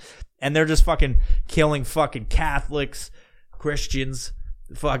this. And they're just fucking killing fucking Catholics, Christians,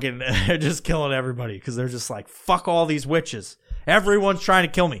 fucking, they're just killing everybody because they're just like, fuck all these witches. Everyone's trying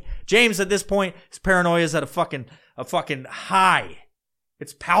to kill me. James, at this point, his paranoia is at a fucking high.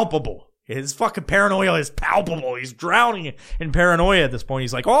 It's palpable. His fucking paranoia is palpable. He's drowning in paranoia at this point.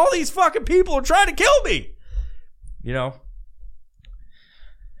 He's like, all these fucking people are trying to kill me. You know?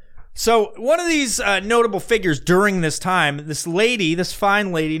 So one of these notable figures during this time, this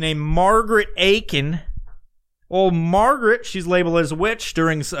fine lady named Margaret Aiken. Well, Margaret, she's labeled as a witch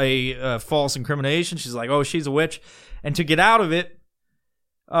during a false incrimination. She's like, oh, she's a witch. And to get out of it,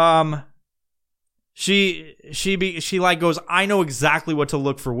 she like goes, I know exactly what to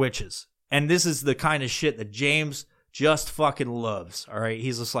look for witches. And this is the kind of shit that James just fucking loves. All right.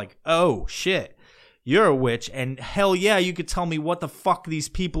 He's just like, oh shit, you're a witch. And hell yeah, you could tell me what the fuck these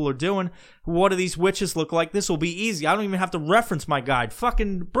people are doing. What do these witches look like? This will be easy. I don't even have to reference my guide.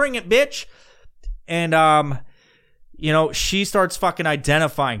 Fucking bring it, bitch. And, you know, she starts fucking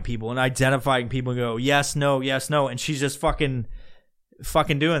identifying people and go, yes, no. And she's just fucking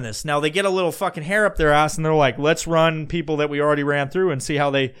doing this. Now they get a little fucking hair up their ass and they're like, let's run people that we already ran through and see how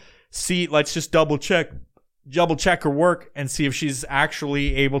they see. Let's just double check her work and see if she's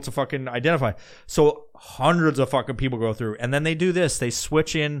actually able to fucking identify. So hundreds of fucking people go through and then they do this. They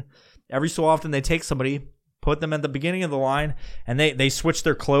switch in every so often. They take somebody, put them at the beginning of the line, and they switch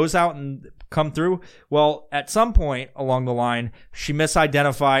their clothes out and come through. Well, at some point along the line, she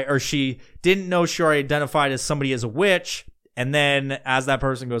misidentified, or she didn't know she already identified as somebody as a witch. And then as that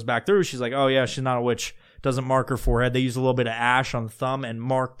person goes back through, she's like, oh yeah, she's not a witch. Doesn't mark her forehead. They use a little bit of ash on the thumb and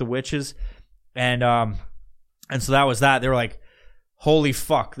mark the witches. And so that was that. They were like, holy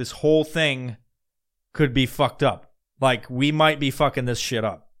fuck, this whole thing could be fucked up. Like, we might be fucking this shit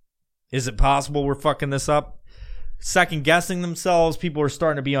up. Is it possible we're fucking this up? Second guessing themselves. People are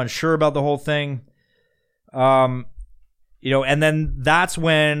starting to be unsure about the whole thing. You know, and then that's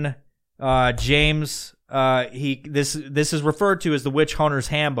when James, this is referred to as the Witch Hunter's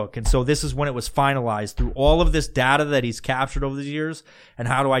Handbook. And so this is when it was finalized through all of this data that he's captured over the years and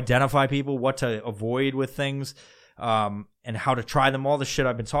how to identify people, what to avoid with things, and how to try them, all the shit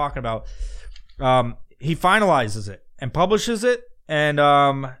I've been talking about. He finalizes it and publishes it.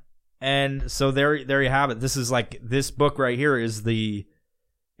 And so there you have it. This is like, this book right here is the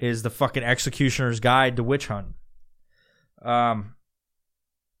fucking executioner's guide to witch hunting.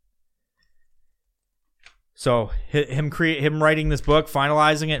 So him writing this book,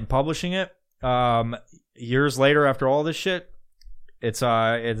 finalizing it and publishing it, years later after all this shit, this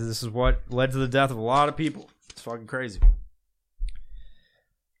is what led to the death of a lot of people. It's fucking crazy.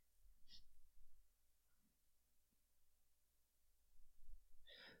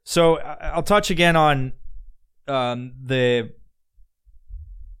 So I'll touch again on the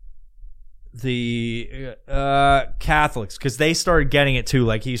Catholics, because they started getting it too.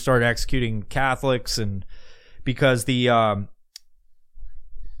 Like, he started executing Catholics, and because he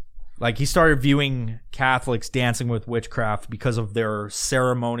started viewing Catholics dancing with witchcraft because of their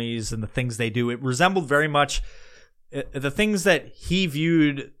ceremonies and the things they do. It resembled very much the things that he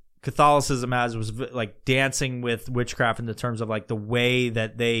viewed Catholicism as, was like dancing with witchcraft in the terms of like the way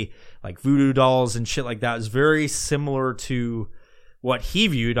that they, like voodoo dolls and shit like that, is very similar to what he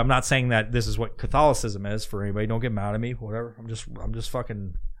viewed. I'm not saying that this is what Catholicism is for anybody. Don't get mad at me. Whatever. I'm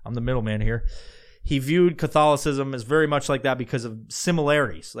the middleman here. He viewed Catholicism as very much like that because of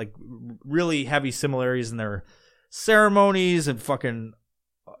similarities, like really heavy similarities in their ceremonies and fucking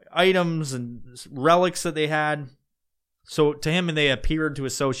items and relics that they had. So to him, they appeared to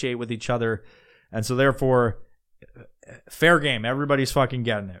associate with each other. And so therefore, fair game. Everybody's fucking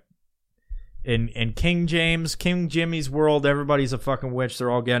getting it. In King Jimmy's world, everybody's a fucking witch. They're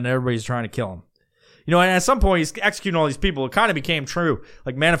all getting it. Everybody's trying to kill him. You know, and at some point, he's executing all these people. It kind of became true.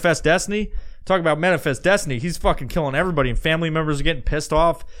 Like Manifest Destiny. Talk about Manifest Destiny. He's fucking killing everybody, and family members are getting pissed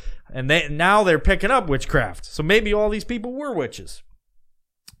off. And now they're picking up witchcraft. So maybe all these people were witches.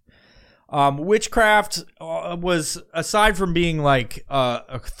 Witchcraft was, aside from being like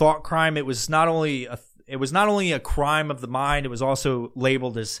a thought crime, it was not only a crime of the mind, it was also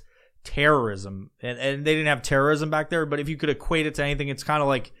labeled as terrorism. And they didn't have terrorism back there, but if you could equate it to anything, it's kind of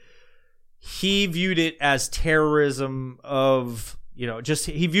like he viewed it as terrorism of, you know, just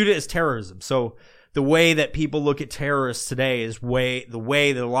he viewed it as terrorism. So the way that people look at terrorists today is the way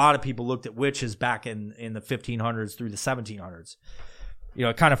that a lot of people looked at witches back in the 1500s through the 1700s. You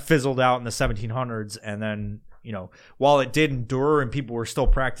know, it kind of fizzled out in the 1700s, and then, you know, while it did endure and people were still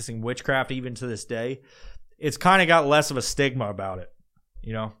practicing witchcraft even to this day, it's kind of got less of a stigma about it,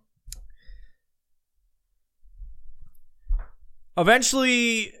 you know.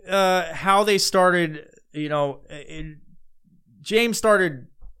 eventually, how they started, James started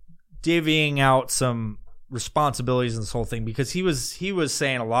divvying out some responsibilities in this whole thing, because he was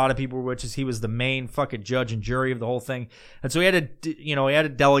saying a lot of people were witches. He was the main fucking judge and jury of the whole thing, and so he had to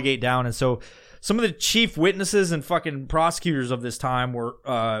delegate down. And so some of the chief witnesses and fucking prosecutors of this time were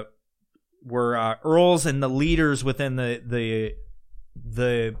earls and the leaders within the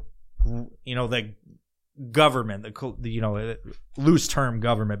government, the loose term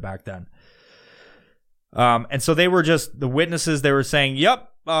government back then. And so they were just the witnesses. They were saying, "Yep,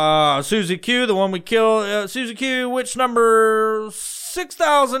 Susie Q, the one we killed, Susie Q, witch number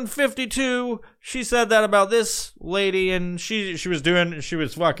 6052. She said that about this lady, and she was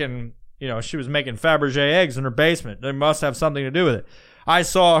fucking, she was making Fabergé eggs in her basement. They must have something to do with it. I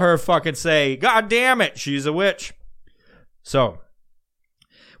saw her fucking say, God damn it, she's a witch." So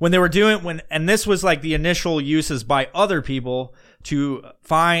when they were and this was like the initial uses by other people to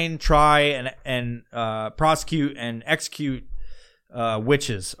find, try, and prosecute and execute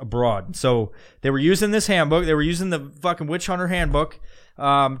witches abroad. So they were using this handbook. They were using the fucking witch hunter handbook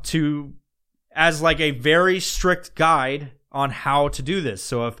as like a very strict guide on how to do this.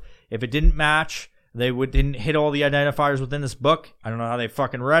 So if it didn't match, didn't hit all the identifiers within this book. I don't know how they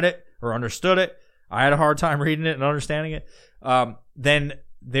fucking read it or understood it. I had a hard time reading it and understanding it. Then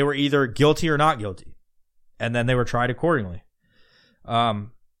they were either guilty or not guilty, and then they were tried accordingly.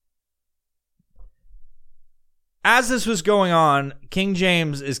 As this was going on, King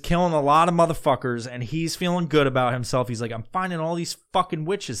James is killing a lot of motherfuckers, and he's feeling good about himself. He's like, I'm finding all these fucking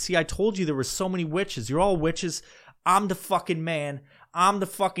witches. See, I told you there were so many witches. You're all witches. I'm the fucking man. I'm the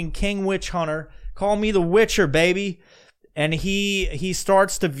fucking king witch hunter. Call me the Witcher, baby. And he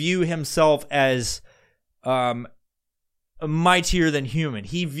starts to view himself as mightier than human.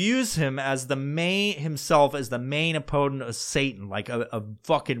 He views himself as the main opponent of Satan, like a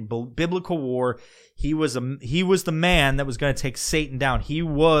fucking biblical war. He was the man that was going to take Satan down. He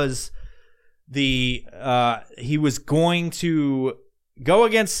was going to go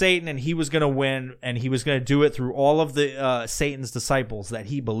against Satan, and he was going to win, and he was going to do it through all of the Satan's disciples that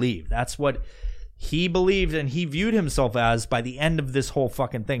he believed. That's what he believed, and he viewed himself as by the end of this whole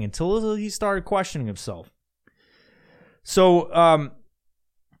fucking thing, until he started questioning himself. So,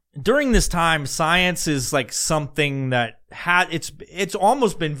 during this time, science is like something that it's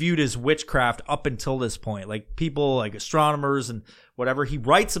almost been viewed as witchcraft up until this point. Like people like astronomers and whatever, he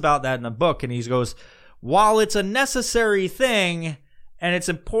writes about that in a book, and he goes, while it's a necessary thing and it's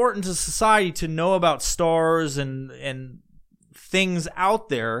important to society to know about stars and things out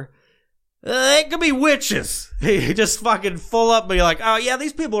there, it could be witches. He just fucking full up and be like, oh yeah,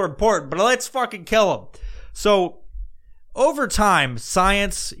 these people are important, but let's fucking kill them. So, over time,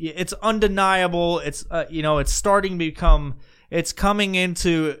 science, it's undeniable. It's, it's starting to become, it's coming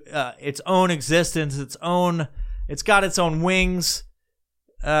into its own existence, it's got its own wings,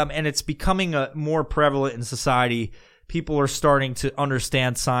 and it's becoming more prevalent in society. People are starting to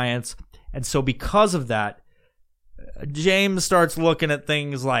understand science. And so because of that, James starts looking at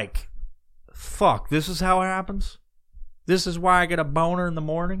things like, fuck, this is how it happens? This is why I get a boner in the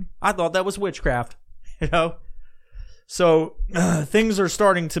morning? I thought that was witchcraft, So things are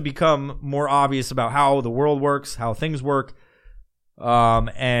starting to become more obvious about how the world works, how things work,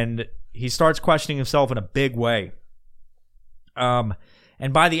 and he starts questioning himself in a big way. And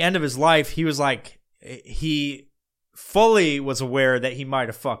by the end of his life, he was like, he fully was aware that he might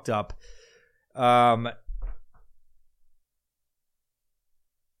have fucked up.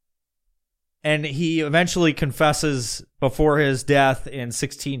 And he eventually confesses before his death in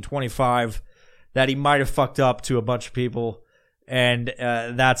 1625 that he might have fucked up to a bunch of people, and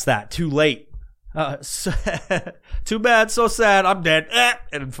that's that. Too late. Too bad, so sad, I'm dead.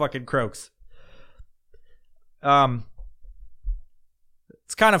 And fucking croaks. It's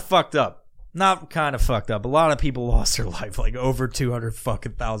kind of fucked up. Not kind of fucked up. A lot of people lost their life, like over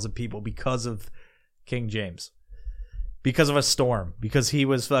 200,000 people because of King James. Because of a storm. Because he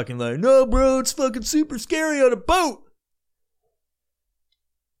was fucking like, no, bro, it's fucking super scary on a boat.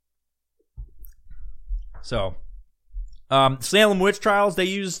 So, Salem witch trials, they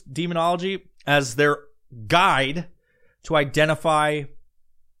use demonology as their guide to identify,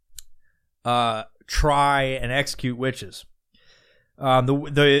 try, and execute witches.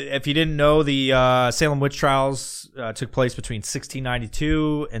 If you didn't know, the Salem witch trials took place between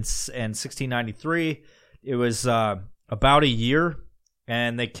 1692 and 1693. It was about a year,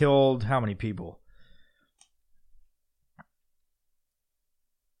 and they killed how many people?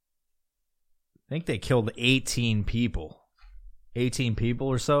 I think they killed 18 people. 18 people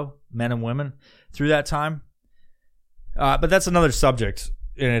or so, men and women, through that time. But that's another subject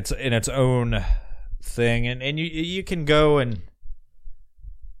in its own thing, and you can go and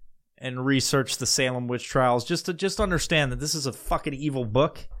research the Salem witch trials just to understand that this is a fucking evil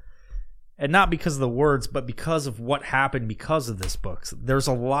book, and not because of the words, but because of what happened because of this book. There's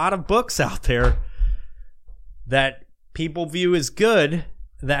a lot of books out there that people view as good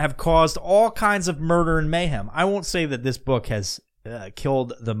that have caused all kinds of murder and mayhem. I won't say that this book has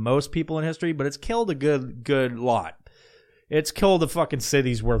killed the most people in history, but it's killed a good lot. It's killed a fucking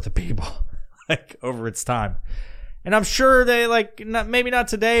city's worth of people like over its time. And I'm sure they maybe not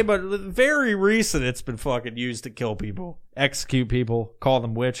today, but very recent it's been fucking used to kill people, execute people, call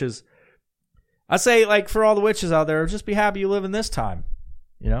them witches. I say, like, for all the witches out there, just be happy you live in this time,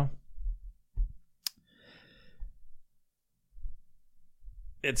 you know?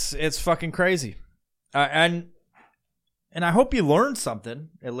 It's fucking crazy. And I hope you learned something,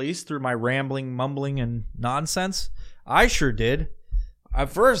 at least through my rambling, mumbling, and nonsense. I sure did. At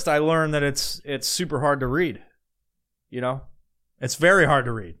first, I learned that it's super hard to read. You know? It's very hard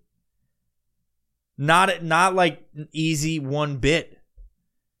to read. Not like easy one bit.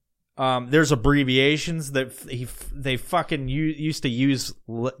 There's abbreviations that they fucking used to use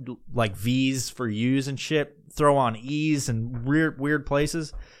like V's for U's and shit. Throw on E's and weird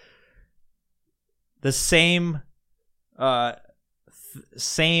places. The same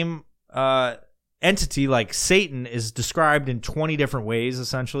entity, like Satan, is described in 20 different ways,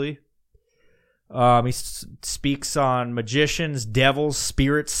 essentially. He speaks on magicians, devils,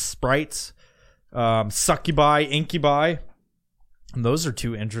 spirits, sprites, succubi, incubi. And those are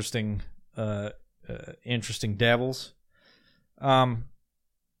two interesting devils.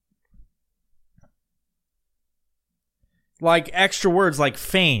 Like extra words like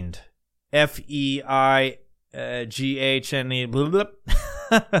feigned, Feighne.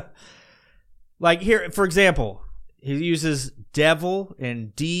 Like here, for example, he uses devil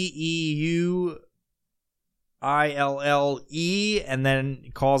and Deuille, and then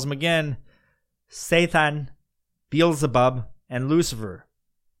he calls him again Satan, Beelzebub, and Lucifer.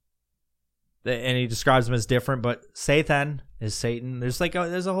 And he describes them as different, but Satan is Satan. There's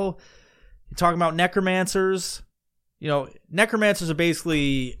a whole, you're talking about necromancers. You know, necromancers are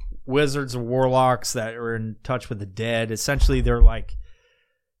basically wizards or warlocks that are in touch with the dead. Essentially, they're like,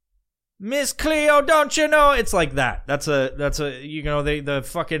 Miss Cleo, don't you know? It's like that. That's a you know, the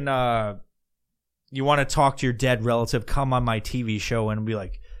fucking you want to talk to your dead relative, come on my TV show and be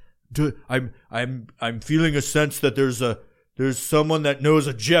like, I'm feeling a sense that there's someone that knows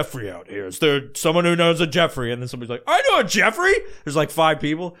a Jeffrey out here. Is there someone who knows a Jeffrey? And then somebody's like, I know a Jeffrey. There's like 5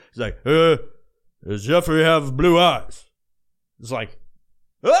 people. He's like, does Jeffrey have blue eyes? It's like,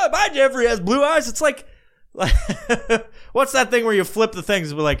 oh, my Jeffrey has blue eyes. It's like what's that thing where you flip the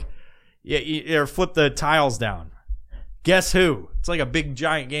things? We're like, yeah, you flip the tiles down. Guess who? It's like a big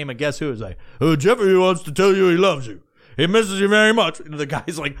giant game of guess who. It's like, oh, Jeffrey wants to tell you he loves you. He misses you very much. And the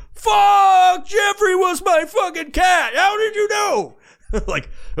guy's like, fuck, Jeffrey was my fucking cat. How did you know? Like,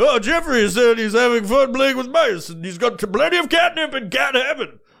 oh, Jeffrey said he's having fun playing with mice and he's got plenty of catnip in cat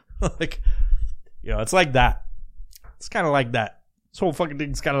heaven. Like, you know, it's like that. It's kind of like that. This whole fucking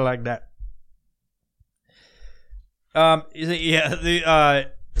thing's kind of like that.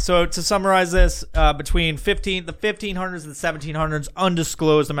 So to summarize this, between the 1500s and the 1700s,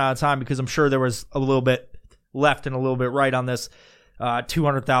 undisclosed amount of time, because I'm sure there was a little bit left and a little bit right on this.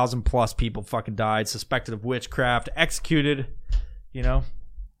 200,000 plus people fucking died, suspected of witchcraft, executed, you know.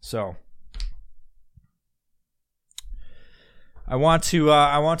 So I want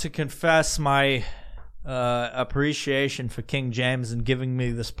to confess my appreciation for King James and giving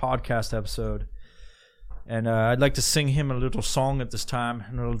me this podcast episode. And I'd like to sing him a little song at this time,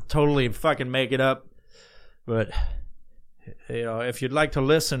 and it'll totally fucking make it up. But, you know, if you'd like to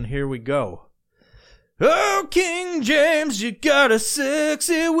listen, here we go. Oh, King James, you got a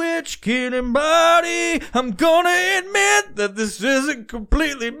sexy witch-killing body. I'm gonna admit that this isn't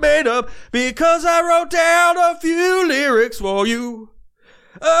completely made up, because I wrote down a few lyrics for you.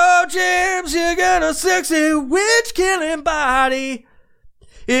 Oh, James, you got a sexy witch-killing body.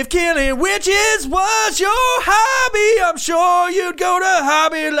 If killing witches was your hobby, I'm sure you'd go to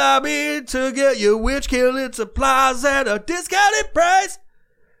Hobby Lobby to get your witch-killing supplies at a discounted price.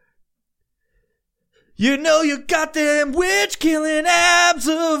 You know you got them witch-killing abs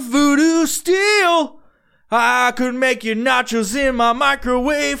of voodoo steel. I could make you nachos in my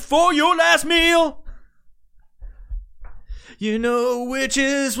microwave for your last meal. You know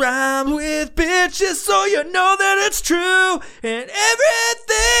witches rhyme with bitches, so you know that it's true. And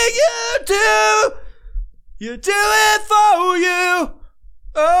everything you do it for you.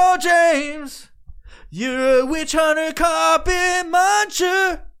 Oh, James, You're a witch hunter, carpet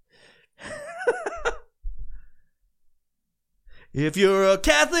muncher. If you're a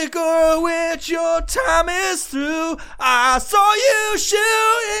Catholic or a witch, your time is through. I saw you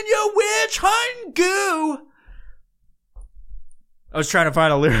shoot in your witch hunting goo. I was trying to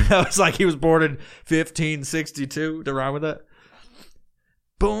find a lyric that was like he was born in 1562 to rhyme with that.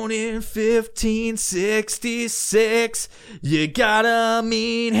 Born in 1566, you got a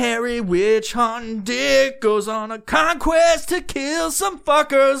mean, hairy witch hunting dick. Goes on a conquest to kill some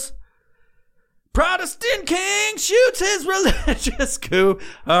fuckers. Protestant king shoots his religious coup.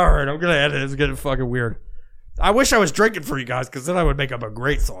 Alright, I'm gonna edit it. It's getting fucking weird. I wish I was drinking for you guys, because then I would make up a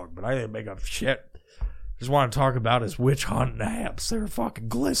great song, but I didn't make up shit. Just want to talk about his witch hunting abs. They're fucking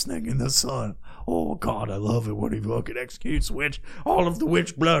glistening in the sun. Oh God, I love it when he fucking executes witch. All of the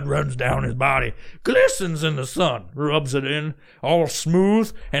witch blood runs down his body. Glistens in the sun. Rubs it in. All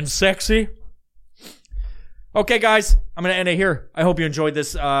smooth and sexy. Okay, guys, I'm going to end it here. I hope you enjoyed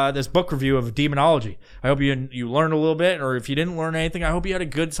this this book review of Daemonologie. I hope you learned a little bit, or if you didn't learn anything, I hope you had a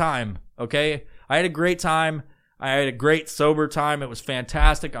good time, okay? I had a great time. I had a great sober time. It was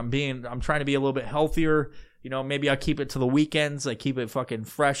fantastic. I'm trying to be a little bit healthier. You know, maybe I keep it to the weekends. I keep it fucking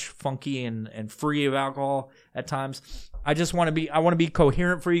fresh, funky, and free of alcohol at times. I want to be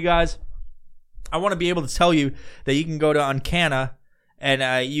coherent for you guys. I want to be able to tell you that you can go to Uncana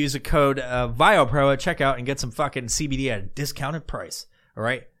and use a code VioPro at checkout and get some fucking CBD at a discounted price. All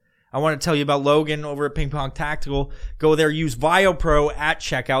right? I want to tell you about Logan over at Ping Pong Tactical. Go there, use VioPro at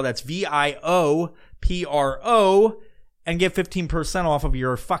checkout. That's VIOPRO, and get 15% off of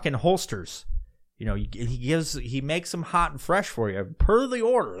your fucking holsters. You know, he makes them hot and fresh for you per the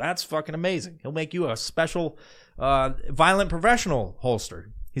order. That's fucking amazing. He'll make you a special violent professional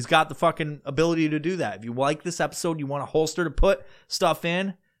holster. He's got the fucking ability to do that. If you like this episode, you want a holster to put stuff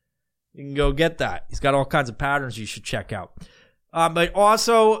in, you can go get that. He's got all kinds of patterns you should check out. But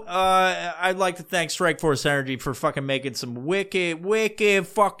also, I'd like to thank Strikeforce Energy for fucking making some wicked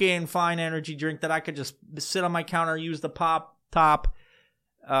fucking fine energy drink that I could just sit on my counter, use the pop top.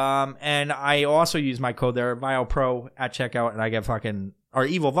 And I also use my code there, VioPro at checkout, and I get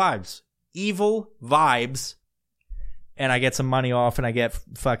Evil Vibes. And I get some money off, and I get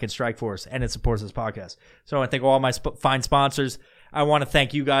fucking Strikeforce, and it supports this podcast. So I want to thank all my fine sponsors. I want to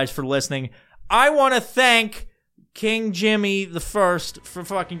thank you guys for listening. I want to thank King Jimmy the First for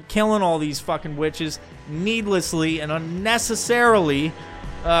fucking killing all these fucking witches needlessly and unnecessarily,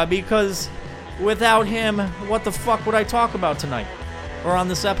 because without him, what the fuck would I talk about tonight or on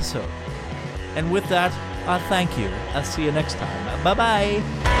this episode? And with that, thank you. I'll see you next time.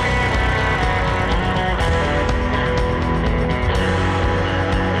 Bye-bye.